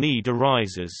when the need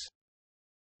arises.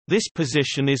 This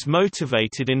position is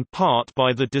motivated in part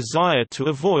by the desire to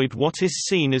avoid what is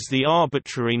seen as the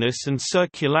arbitrariness and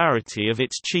circularity of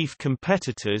its chief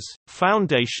competitors,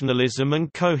 foundationalism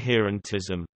and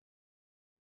coherentism.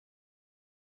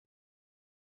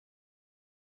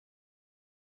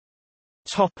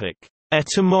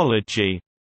 Etymology.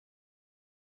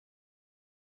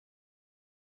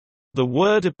 The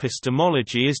word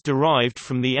epistemology is derived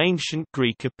from the ancient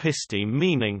Greek episteme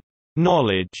meaning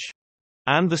knowledge,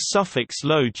 and the suffix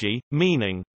logi,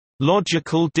 meaning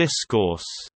logical discourse,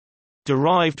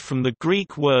 derived from the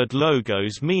Greek word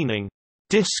logos meaning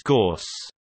discourse.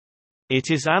 It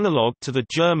is analog to the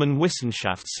German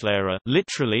Wissenschaftslehre,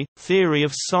 literally, theory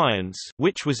of science,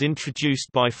 which was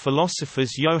introduced by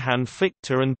philosophers Johann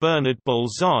Fichte and Bernard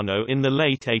Bolzano in the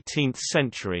late 18th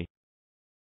century.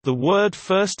 The word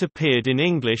first appeared in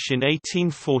English in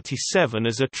 1847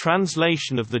 as a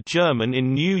translation of the German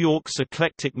in New York's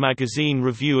Eclectic magazine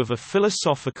review of a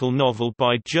philosophical novel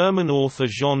by German author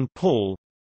Jean Paul.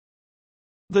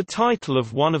 The title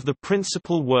of one of the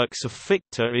principal works of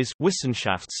Fichte is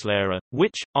Wissenschaftslehre,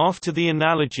 which, after the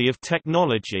analogy of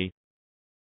technology,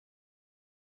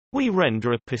 we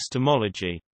render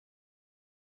epistemology.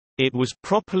 It was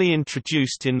properly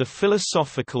introduced in the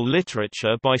philosophical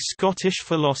literature by Scottish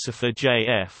philosopher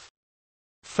J.F.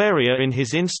 Ferrier in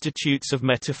his Institutes of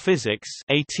Metaphysics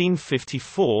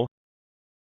 1854.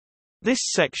 This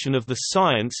section of the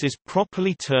science is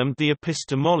properly termed the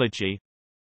epistemology,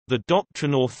 the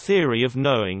doctrine or theory of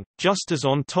knowing, just as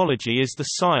ontology is the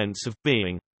science of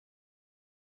being.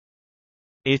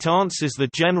 It answers the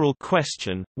general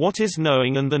question, what is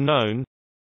knowing and the known?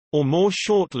 Or more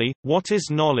shortly, what is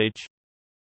knowledge?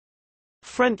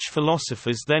 French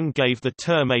philosophers then gave the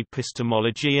term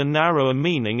epistemology a narrower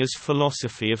meaning as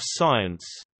philosophy of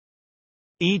science.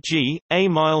 E.g.,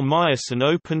 Émile Meyerson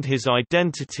opened his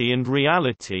Identity and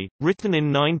Reality, written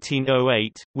in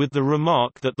 1908, with the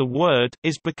remark that the word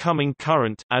is becoming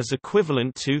current as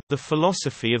equivalent to the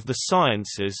philosophy of the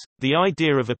sciences. The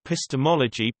idea of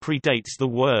epistemology predates the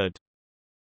word.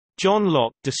 John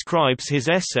Locke describes his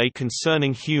essay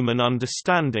concerning human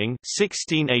understanding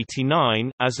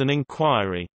 1689 as an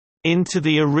inquiry into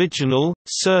the original,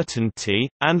 certainty,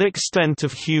 and extent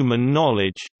of human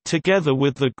knowledge, together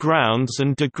with the grounds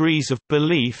and degrees of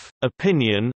belief,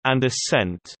 opinion, and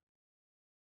assent.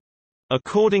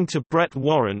 According to Brett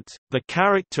Warrant, the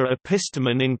character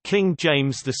epistemon in King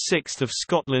James VI of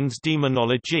Scotland's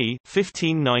Demonology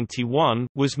 1591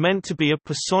 was meant to be a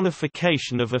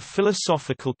personification of a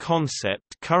philosophical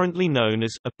concept currently known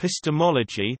as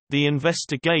epistemology, the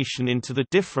investigation into the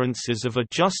differences of a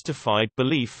justified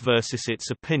belief versus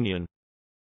its opinion.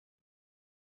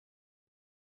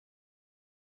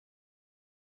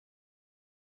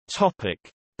 Topic: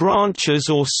 Branches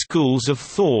or schools of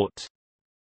thought.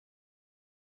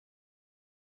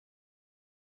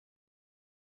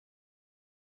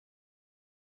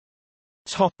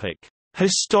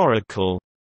 Historical.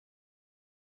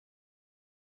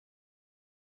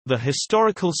 The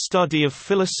historical study of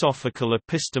philosophical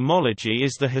epistemology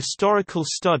is the historical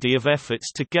study of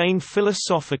efforts to gain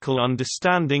philosophical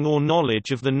understanding or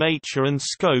knowledge of the nature and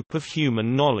scope of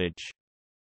human knowledge.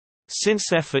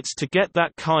 Since efforts to get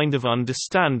that kind of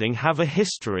understanding have a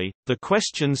history, the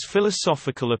questions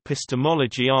philosophical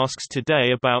epistemology asks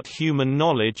today about human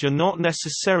knowledge are not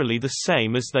necessarily the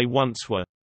same as they once were.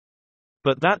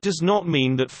 But that does not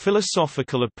mean that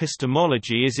philosophical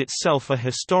epistemology is itself a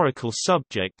historical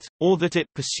subject, or that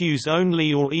it pursues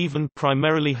only or even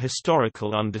primarily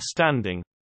historical understanding.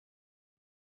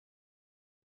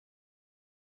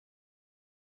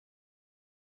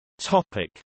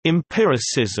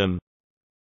 Empiricism.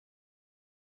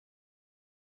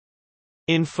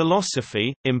 In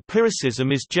philosophy,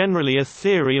 empiricism is generally a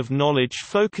theory of knowledge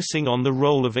focusing on the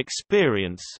role of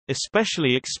experience,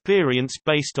 especially experience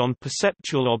based on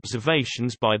perceptual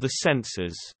observations by the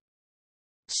senses.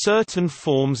 Certain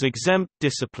forms exempt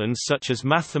disciplines such as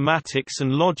mathematics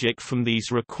and logic from these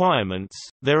requirements.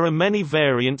 There are many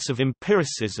variants of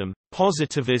empiricism,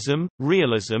 positivism,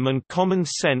 realism, and common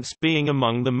sense being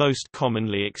among the most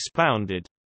commonly expounded.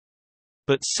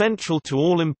 But central to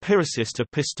all empiricist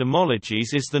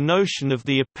epistemologies is the notion of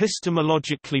the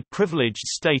epistemologically privileged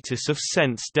status of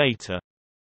sense data.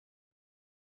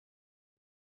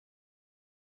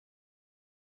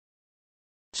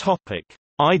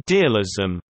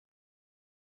 Idealism.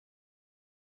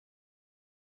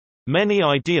 Many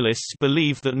idealists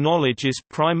believe that knowledge is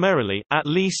primarily, at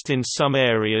least in some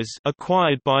areas,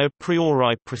 acquired by a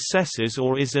priori processes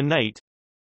or is innate,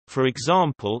 for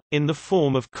example, in the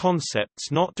form of concepts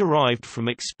not derived from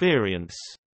experience.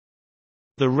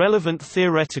 The relevant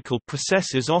theoretical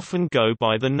processes often go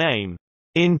by the name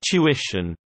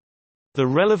intuition. The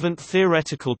relevant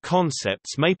theoretical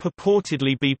concepts may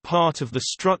purportedly be part of the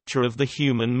structure of the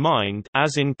human mind,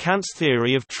 as in Kant's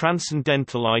theory of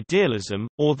transcendental idealism,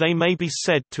 or they may be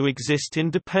said to exist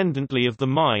independently of the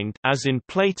mind, as in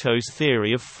Plato's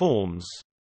theory of forms.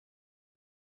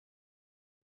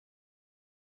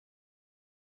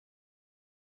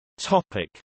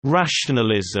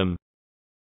 Rationalism.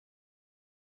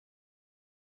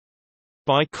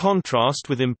 by contrast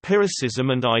with empiricism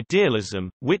and idealism,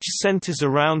 which centers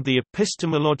around the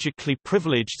epistemologically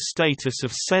privileged status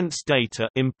of sense data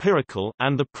empirical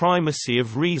and the primacy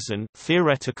of reason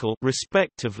theoretical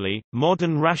respectively.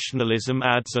 Modern rationalism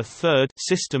adds a third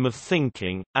system of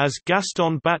thinking, as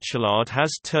Gaston Bachelard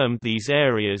has termed these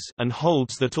areas, and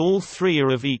holds that all three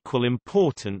are of equal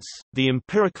importance: the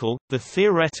empirical, the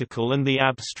theoretical and the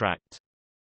abstract.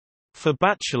 For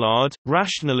Bachelard,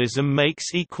 rationalism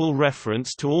makes equal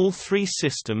reference to all three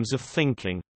systems of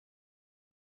thinking.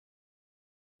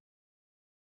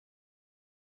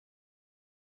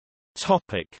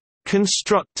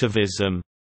 Constructivism.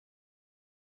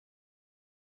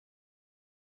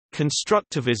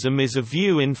 Constructivism is a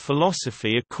view in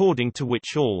philosophy according to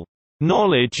which all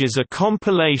knowledge is a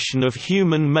compilation of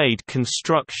human-made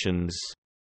constructions,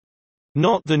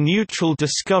 not the neutral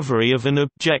discovery of an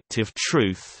objective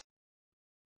truth.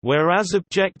 Whereas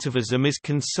objectivism is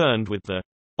concerned with the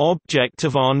object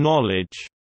of our knowledge,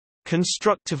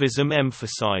 constructivism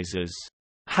emphasizes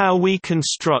how we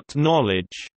construct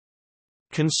knowledge.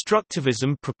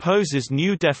 Constructivism proposes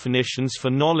new definitions for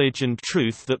knowledge and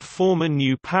truth that form a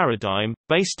new paradigm,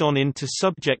 based on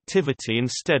intersubjectivity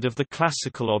instead of the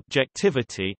classical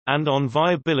objectivity, and on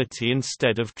viability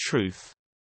instead of truth.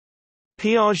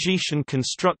 Piagetian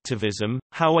constructivism,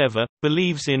 however,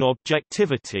 believes in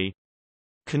objectivity.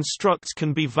 Constructs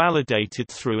can be validated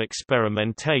through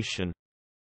experimentation.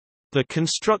 The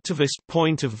constructivist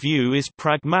point of view is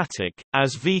pragmatic,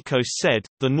 as Vico said,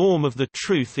 the norm of the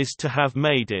truth is to have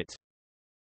made it.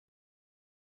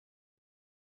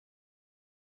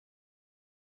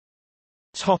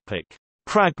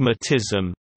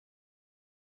 Pragmatism.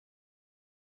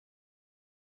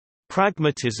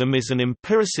 Pragmatism is an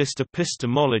empiricist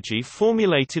epistemology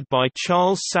formulated by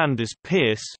Charles Sanders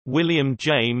Peirce, William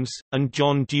James, and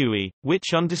John Dewey,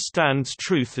 which understands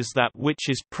truth as that which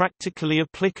is practically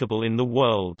applicable in the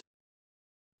world.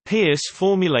 Peirce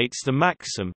formulates the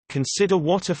maxim, consider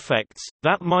what effects,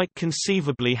 that might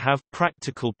conceivably have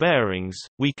practical bearings,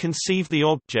 we conceive the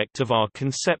object of our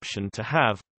conception to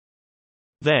have.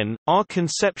 Then, our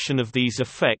conception of these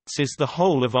effects is the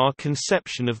whole of our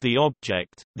conception of the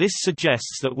object. This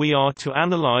suggests that we are to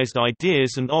analyze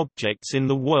ideas and objects in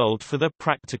the world for their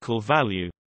practical value.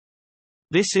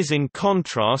 This is in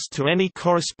contrast to any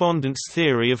correspondence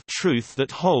theory of truth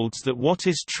that holds that what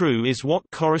is true is what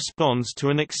corresponds to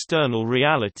an external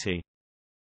reality.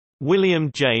 William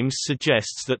James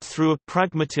suggests that through a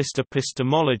pragmatist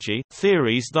epistemology,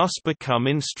 theories thus become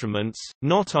instruments,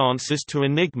 not answers to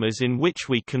enigmas in which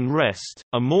we can rest.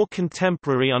 A more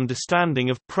contemporary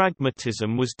understanding of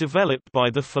pragmatism was developed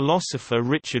by the philosopher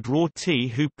Richard Rorty,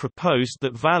 who proposed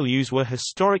that values were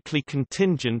historically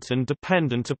contingent and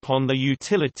dependent upon their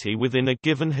utility within a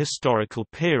given historical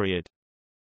period.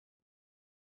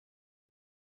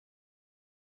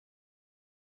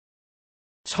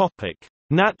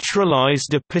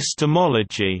 Naturalized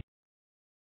epistemology.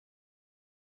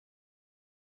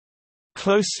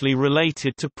 Closely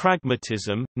related to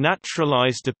pragmatism,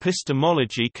 naturalized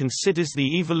epistemology considers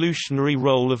the evolutionary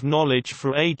role of knowledge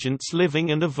for agents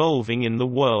living and evolving in the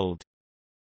world.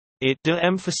 It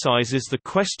de-emphasizes the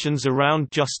questions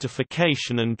around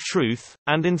justification and truth,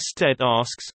 and instead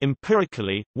asks,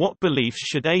 empirically, what beliefs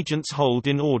should agents hold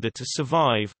in order to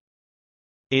survive?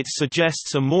 It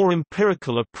suggests a more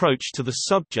empirical approach to the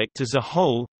subject as a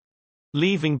whole,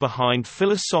 leaving behind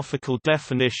philosophical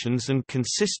definitions and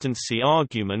consistency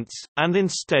arguments, and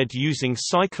instead using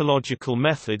psychological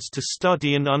methods to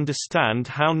study and understand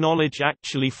how knowledge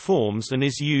actually forms and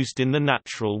is used in the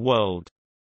natural world.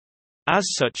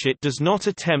 As such, it does not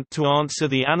attempt to answer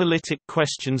the analytic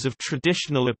questions of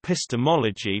traditional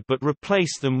epistemology but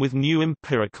replace them with new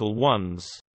empirical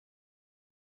ones.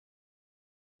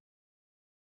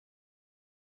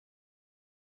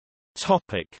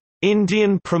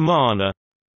 Indian pramana.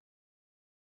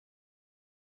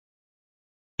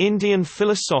 Indian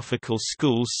philosophical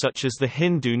schools such as the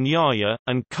Hindu Nyaya,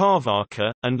 and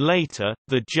Carvaka, and later,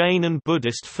 the Jain and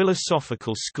Buddhist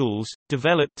philosophical schools,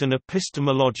 developed an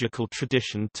epistemological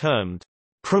tradition termed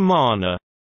pramana,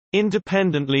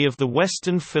 independently of the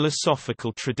Western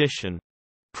philosophical tradition.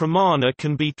 Pramana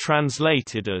can be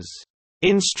translated as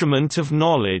instrument of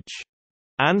knowledge,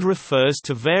 and refers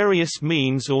to various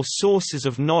means or sources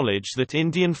of knowledge that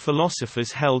Indian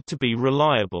philosophers held to be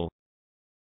reliable.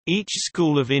 Each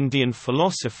school of Indian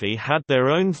philosophy had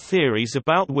their own theories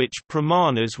about which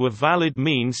pramanas were valid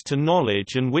means to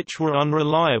knowledge and which were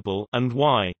unreliable, and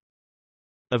why.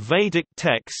 A Vedic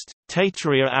text,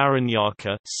 Taittiriya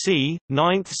Aranyaka, c.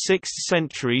 9th–6th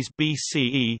centuries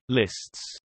BCE,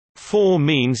 lists 4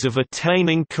 means of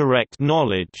attaining correct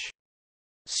knowledge,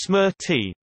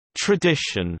 smrti,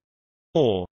 tradition,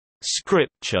 or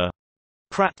scripture,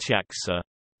 pratyaksa,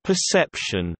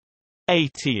 perception,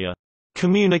 aitya,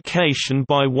 communication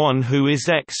by one who is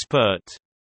expert,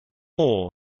 or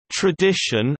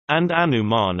tradition, and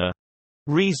anumana,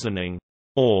 reasoning,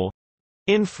 or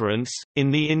inference.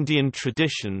 In the Indian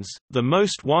traditions, the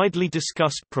most widely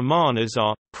discussed pramanas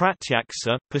are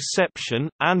pratyaksa, perception;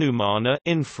 anumana,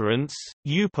 inference;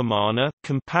 upamana,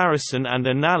 comparison and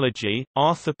analogy;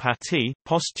 arthapati,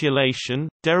 postulation,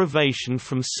 derivation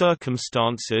from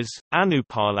circumstances;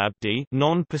 anupalabdi,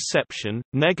 non-perception,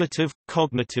 negative,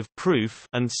 cognitive proof;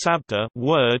 and sabda,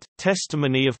 word,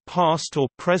 testimony of past or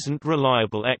present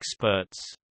reliable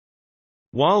experts.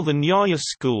 While the Nyaya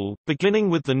school, beginning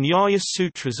with the Nyaya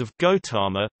Sutras of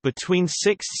Gautama, between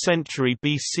 6th century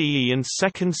BCE and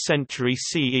 2nd century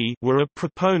CE, were a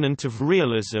proponent of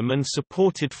realism and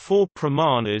supported four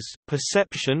pramanas: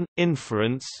 perception,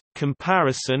 inference,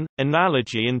 comparison,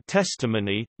 analogy and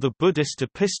testimony, the Buddhist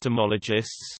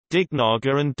epistemologists,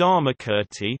 Dignaga and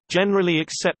Dharmakirti, generally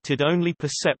accepted only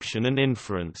perception and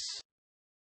inference.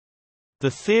 The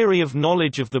theory of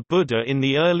knowledge of the Buddha in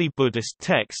the early Buddhist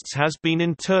texts has been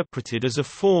interpreted as a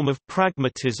form of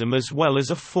pragmatism as well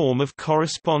as a form of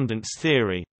correspondence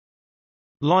theory.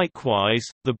 Likewise,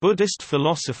 the Buddhist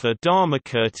philosopher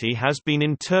Dharmakirti has been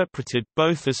interpreted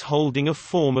both as holding a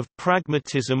form of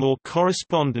pragmatism or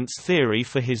correspondence theory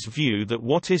for his view that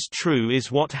what is true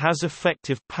is what has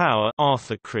effective power,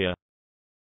 arthakriya.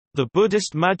 The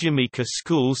Buddhist Madhyamika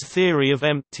school's theory of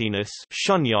emptiness,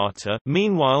 shunyata,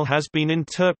 meanwhile has been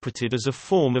interpreted as a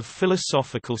form of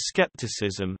philosophical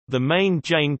skepticism. The main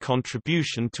Jain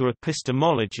contribution to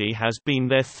epistemology has been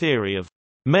their theory of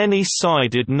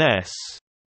many-sidedness,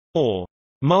 or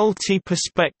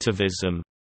multi-perspectivism,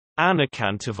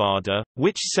 anekantavada,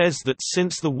 which says that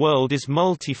since the world is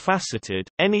multifaceted,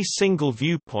 any single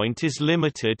viewpoint is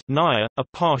limited, a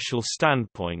partial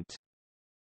standpoint.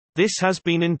 This has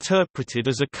been interpreted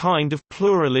as a kind of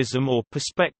pluralism or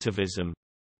perspectivism.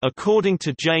 According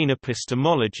to Jain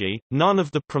epistemology, none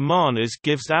of the pramanas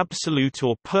gives absolute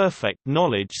or perfect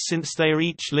knowledge since they are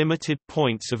each limited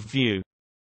points of view.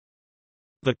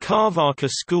 The Carvaka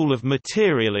school of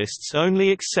materialists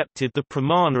only accepted the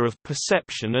pramana of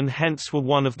perception and hence were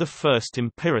one of the first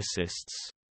empiricists.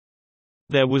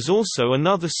 There was also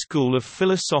another school of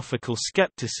philosophical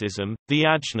skepticism, the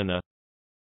Ajnana.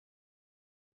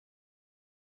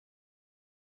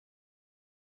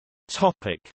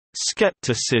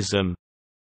 Skepticism.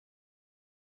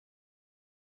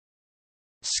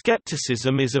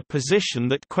 Skepticism is a position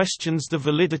that questions the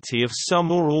validity of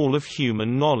some or all of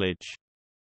human knowledge.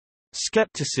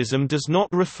 Skepticism does not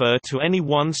refer to any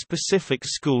one specific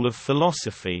school of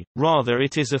philosophy, rather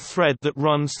it is a thread that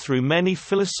runs through many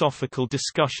philosophical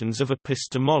discussions of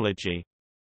epistemology.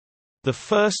 The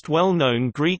first well-known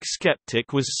Greek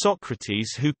skeptic was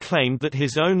Socrates, who claimed that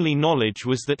his only knowledge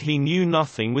was that he knew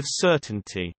nothing with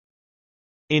certainty.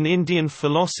 In Indian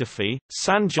philosophy,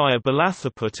 Sanjaya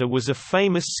Balathaputta was a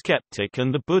famous skeptic,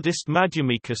 and the Buddhist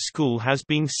Madhyamika school has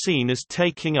been seen as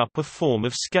taking up a form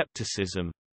of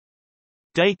skepticism.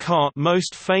 Descartes'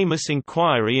 most famous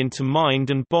inquiry into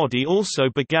mind and body also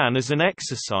began as an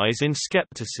exercise in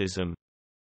skepticism.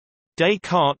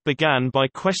 Descartes began by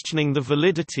questioning the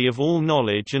validity of all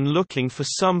knowledge and looking for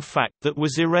some fact that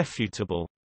was irrefutable.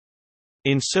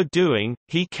 In so doing,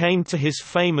 he came to his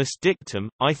famous dictum,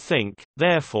 "I think,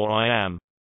 therefore I am."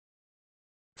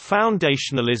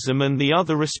 Foundationalism and the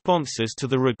other responses to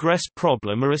the regress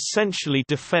problem are essentially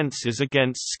defenses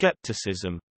against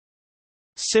skepticism.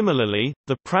 Similarly,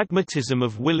 the pragmatism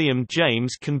of William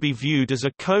James can be viewed as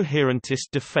a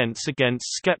coherentist defense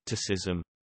against skepticism.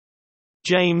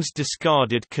 James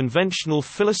discarded conventional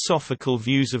philosophical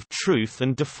views of truth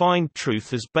and defined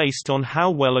truth as based on how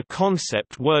well a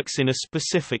concept works in a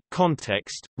specific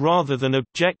context, rather than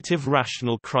objective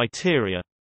rational criteria.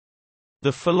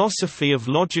 The philosophy of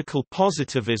logical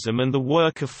positivism and the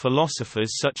work of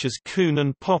philosophers such as Kuhn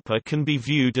and Popper can be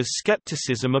viewed as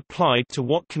skepticism applied to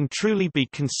what can truly be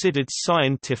considered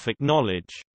scientific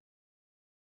knowledge.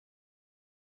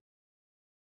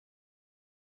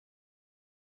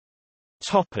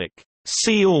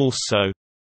 See also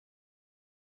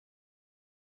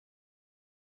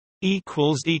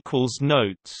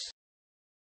Notes